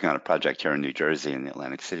 We've been working on a project here in New Jersey in the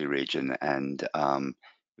Atlantic City region, and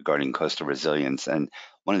regarding coastal resilience. And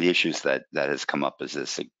one of the issues that has come up is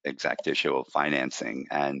this exact issue of financing.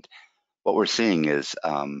 And what we're seeing is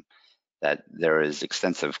that there is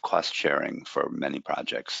extensive cost sharing for many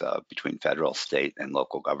projects between federal, state, and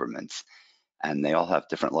local governments. And they all have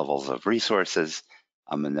different levels of resources,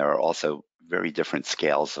 and there are also very different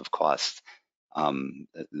scales of cost.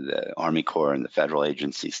 The Army Corps and the federal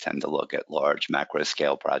agencies tend to look at large macro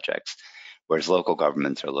scale projects, whereas local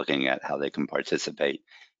governments are looking at how they can participate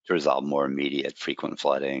to resolve more immediate frequent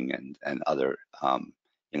flooding and other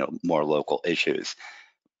more local issues.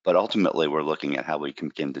 But ultimately, we're looking at how we can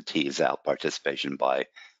begin to tease out participation by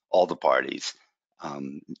all the parties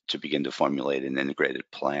to begin to formulate an integrated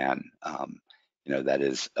plan that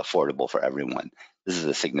is affordable for everyone. This is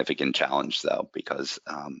a significant challenge, though, because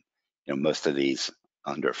most of these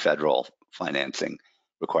under federal financing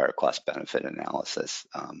require cost-benefit analysis.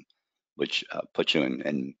 which puts you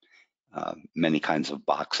in many kinds of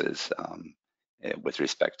boxes with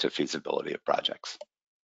respect to feasibility of projects.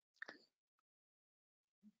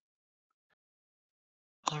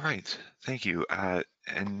 All right, thank you.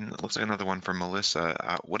 And it looks like another one from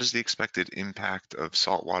Melissa. What is the expected impact of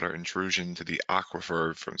saltwater intrusion to the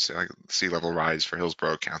aquifer from sea level rise for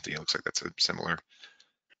Hillsborough County? It looks like that's a similar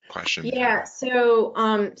question. Yeah, so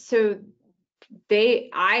I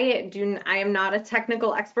am not a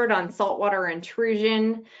technical expert on saltwater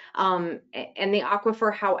intrusion and the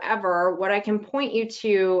aquifer. However, what I can point you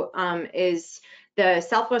to is the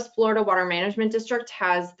Southwest Florida Water Management District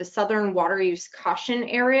has the Southern Water Use Caution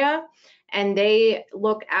Area, and they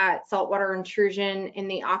look at saltwater intrusion in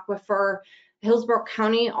the aquifer. Hillsborough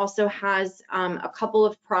County also has a couple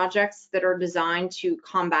of projects that are designed to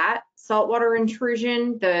combat saltwater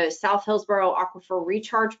intrusion, the South Hillsborough Aquifer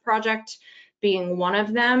Recharge Project being one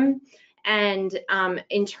of them. And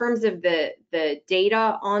in terms of the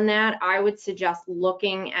data on that, I would suggest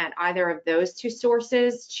looking at either of those two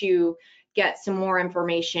sources to get some more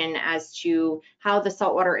information as to how the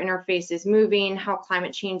saltwater interface is moving, how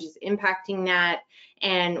climate change is impacting that,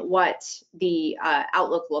 and what the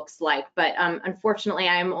outlook looks like. But unfortunately,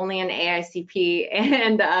 I am only an AICP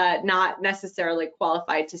and not necessarily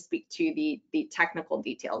qualified to speak to the technical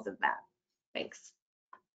details of that. Thanks.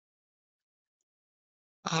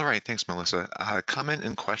 All right, thanks, Melissa. Comment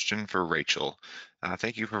and question for Rachel.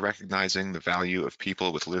 Thank you for recognizing the value of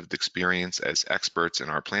people with lived experience as experts in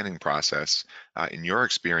our planning process. In your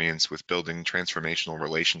experience with building transformational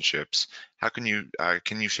relationships, how can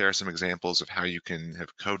you share some examples of how you can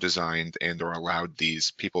have co-designed and/or allowed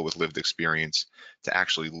these people with lived experience to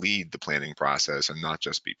actually lead the planning process and not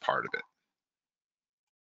just be part of it?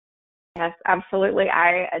 Yes, absolutely.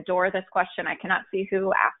 I adore this question. I cannot see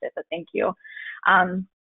who asked it, but thank you.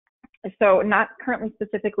 So not currently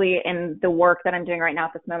specifically in the work that I'm doing right now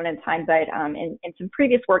at this moment in time, but in some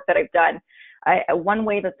previous work that I've done, one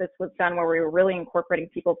way that this was done where we were really incorporating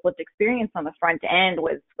people's lived experience on the front end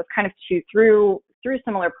was kind of through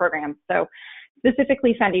similar programs. So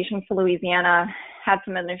specifically Foundation for Louisiana had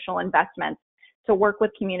some initial investments to work with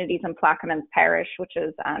communities in Plaquemines Parish, which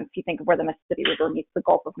is, if you think of where the Mississippi River meets the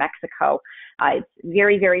Gulf of Mexico, it's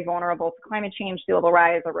very, very vulnerable to climate change, sea level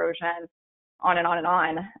rise, erosion, on and on and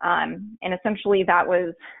on. And essentially that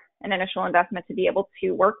was an initial investment to be able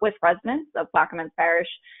to work with residents of Plaquemines Parish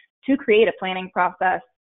to create a planning process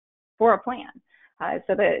for a plan.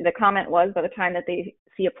 So the comment was, by the time that they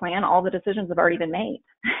see a plan, all the decisions have already been made.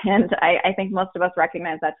 And I think most of us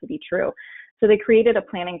recognize that to be true. So they created a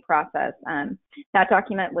planning process. That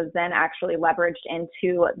document was then actually leveraged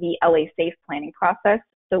into the LA SAFE planning process,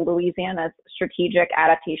 so Louisiana's Strategic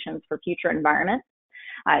Adaptations for Future Environment.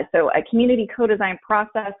 So a community co-design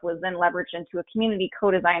process was then leveraged into a community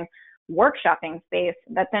co-design workshopping space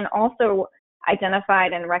that then also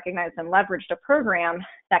identified and recognized and leveraged a program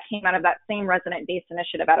that came out of that same resident-based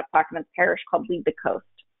initiative out of Plaquemines Parish called Lead the Coast.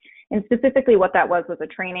 And specifically what that was a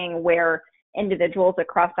training where individuals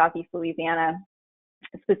across Southeast Louisiana,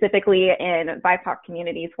 specifically in BIPOC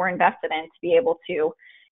communities, were invested in to be able to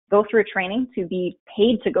go through training, to be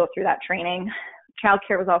paid to go through that training.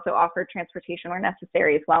 Childcare was also offered, transportation where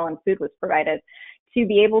necessary as well, and food was provided to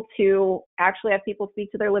be able to actually have people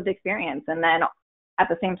speak to their lived experience. And then at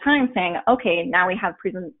the same time saying, okay, now we have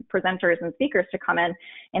presenters and speakers to come in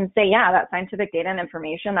and say, yeah, that scientific data and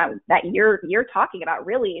information that you're talking about,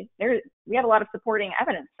 really, we have a lot of supporting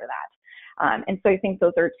evidence for that. And so I think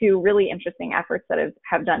those are two really interesting efforts that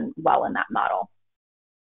have done well in that model.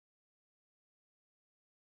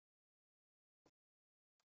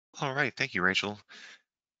 All right, thank you, Rachel.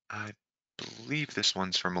 I believe this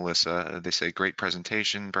one's from Melissa. They say, great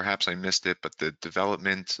presentation. Perhaps I missed it, but the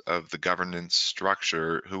development of the governance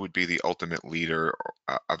structure, who would be the ultimate leader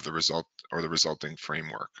of the result or the resulting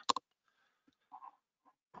framework?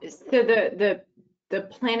 So the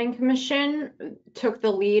Planning Commission took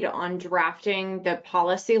the lead on drafting the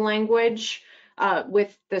policy language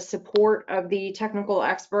with the support of the technical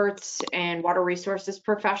experts and water resources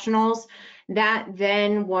professionals. That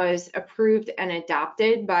then was approved and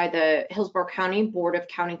adopted by the Hillsborough County Board of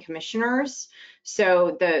County Commissioners.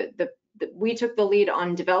 So we took the lead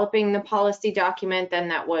on developing the policy document, then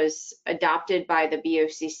that was adopted by the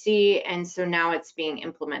BOCC, and so now it's being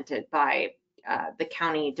implemented by the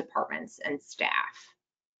county departments and staff.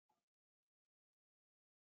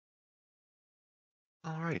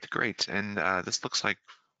 All right, great. And this looks like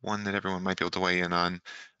one that everyone might be able to weigh in on.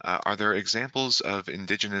 Are there examples of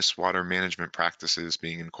indigenous water management practices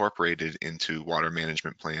being incorporated into water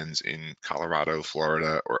management plans in Colorado,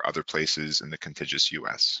 Florida, or other places in the contiguous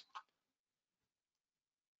U.S.?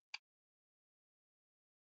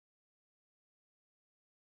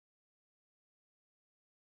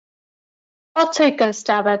 I'll take a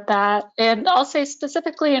stab at that. And I'll say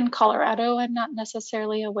specifically in Colorado, I'm not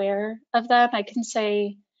necessarily aware of them. I can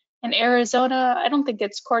say in Arizona, I don't think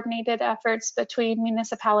it's coordinated efforts between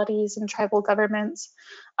municipalities and tribal governments.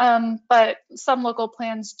 But some local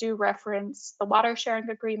plans do reference the water sharing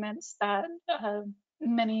agreements that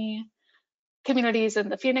many communities in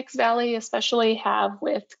the Phoenix Valley especially have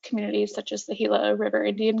with communities such as the Gila River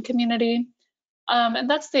Indian community. And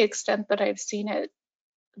that's the extent that I've seen it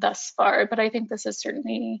thus far, but I think this is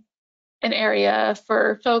certainly an area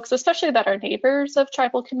for folks, especially that are neighbors of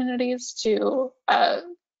tribal communities, to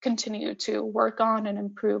continue to work on and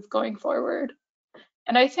improve going forward.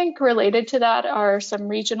 And I think related to that are some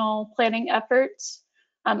regional planning efforts.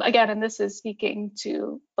 Again, and this is speaking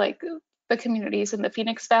to like the communities in the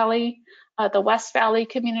Phoenix Valley, the West Valley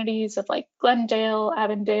communities of like Glendale,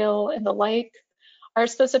 Avondale, and the like are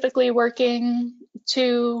specifically working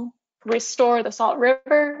to restore the Salt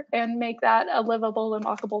River and make that a livable and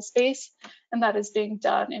walkable space. And that is being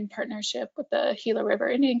done in partnership with the Gila River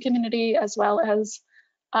Indian community, as well as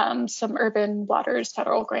some urban waters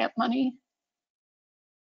federal grant money.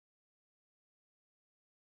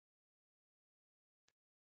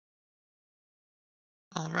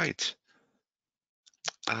 All right.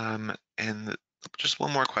 And just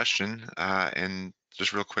one more question, and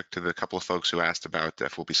just real quick to the couple of folks who asked about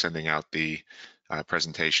if we'll be sending out the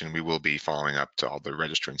presentation. We will be following up to all the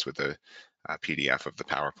registrants with a PDF of the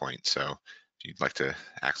PowerPoint. So if you'd like to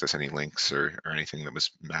access any links or anything that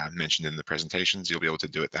was mentioned in the presentations, you'll be able to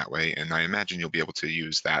do it that way. And I imagine you'll be able to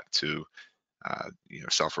use that to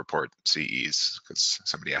self-report CEs, because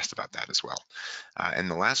somebody asked about that as well.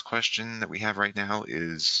 And the last question that we have right now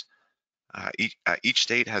is, each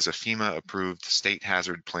state has a FEMA-approved state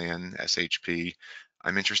hazard plan, SHP.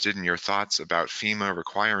 I'm interested in your thoughts about FEMA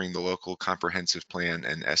requiring the local comprehensive plan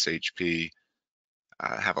and SHP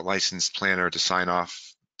have a licensed planner to sign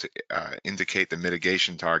off to indicate the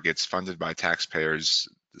mitigation targets funded by taxpayers.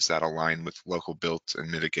 Does that align with local built and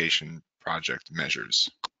mitigation project measures?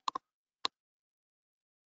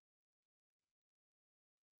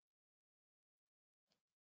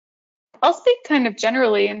 I'll speak kind of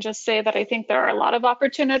generally and just say that I think there are a lot of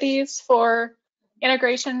opportunities for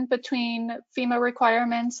integration between FEMA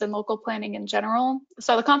requirements and local planning in general.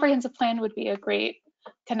 So the comprehensive plan would be a great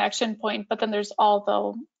connection point, but then there's all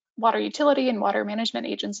the water utility and water management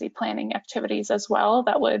agency planning activities as well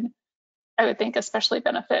that would, I would think, especially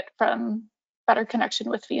benefit from better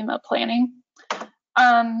connection with FEMA planning.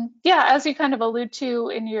 Yeah, as you kind of allude to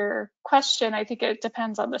in your question, I think it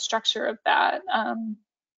depends on the structure of that.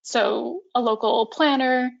 So a local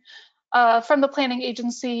planner from the planning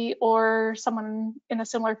agency or someone in a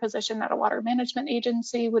similar position at a water management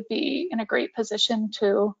agency would be in a great position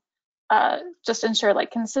to just ensure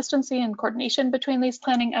like consistency and coordination between these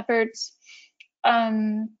planning efforts. But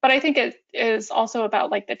I think it is also about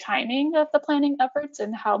like the timing of the planning efforts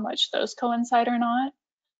and how much those coincide or not.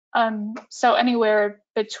 So anywhere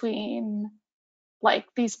between like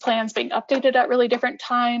these plans being updated at really different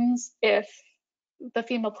times, if the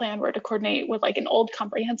FEMA plan were to coordinate with like an old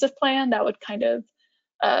comprehensive plan, that would kind of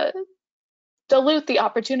dilute the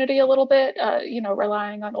opportunity a little bit,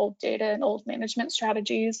 relying on old data and old management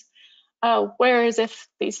strategies. Whereas if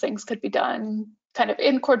these things could be done kind of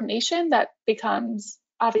in coordination, that becomes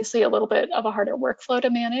obviously a little bit of a harder workflow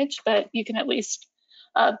to manage, but you can at least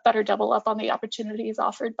better double up on the opportunities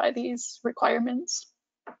offered by these requirements.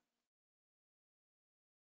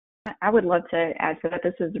 I would love to add to that.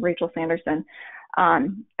 This is Rachelle Sanderson.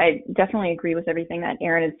 I definitely agree with everything that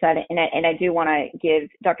Erin has said, and I do want to give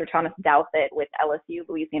Dr. Thomas Douthit with LSU,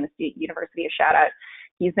 Louisiana State University, a shout out.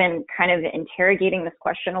 He's been kind of interrogating this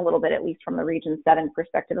question a little bit, at least from the Region 7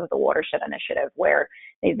 perspective of the Watershed Initiative, where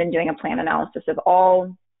they've been doing a plan analysis of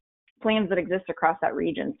all plans that exist across that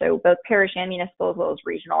region. So both parish and municipal, as well as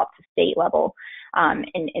regional up to state level.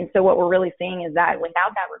 And so what we're really seeing is that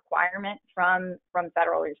without that requirement from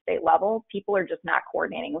federal or state level, people are just not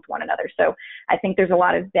coordinating with one another. So I think there's a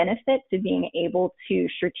lot of benefit to being able to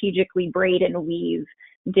strategically braid and weave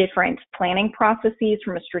different planning processes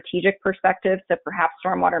from a strategic perspective. So perhaps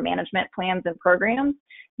stormwater management plans and programs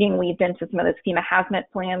being weaved into some of those FEMA hazmat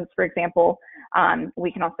plans, for example.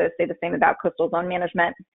 We can also say the same about coastal zone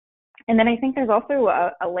management. And then I think there's also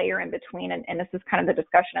a layer in between, and this is kind of the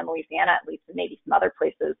discussion in Louisiana, at least, and maybe some other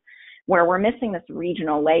places, where we're missing this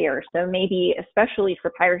regional layer. So maybe, especially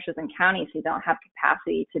for parishes and counties who don't have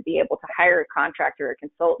capacity to be able to hire a contractor or a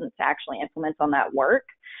consultant to actually implement on that work,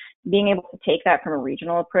 being able to take that from a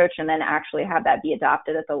regional approach and then actually have that be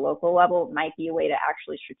adopted at the local level might be a way to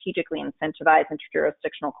actually strategically incentivize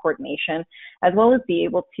interjurisdictional coordination, as well as be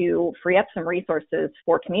able to free up some resources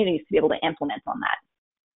for communities to be able to implement on that.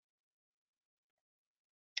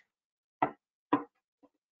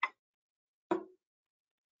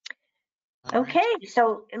 Okay,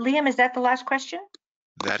 so Liam, is that the last question?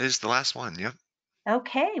 That is the last one, yep.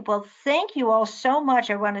 Okay, well, thank you all so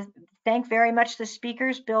much. I want to thank very much the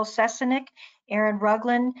speakers, Bill Sesenick, Erin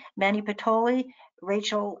Rugland, Manohar Patole,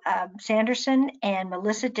 Rachelle Sanderson, and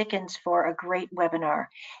Melissa Dickens for a great webinar.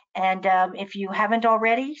 And if you haven't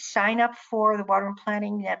already, sign up for the Water and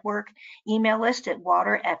Planning Network email list at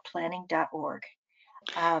water@planning.org.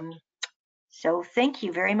 So thank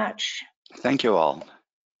you very much. Thank you all.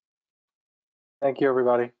 Thank you,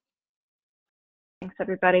 everybody. Thanks,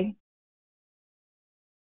 everybody.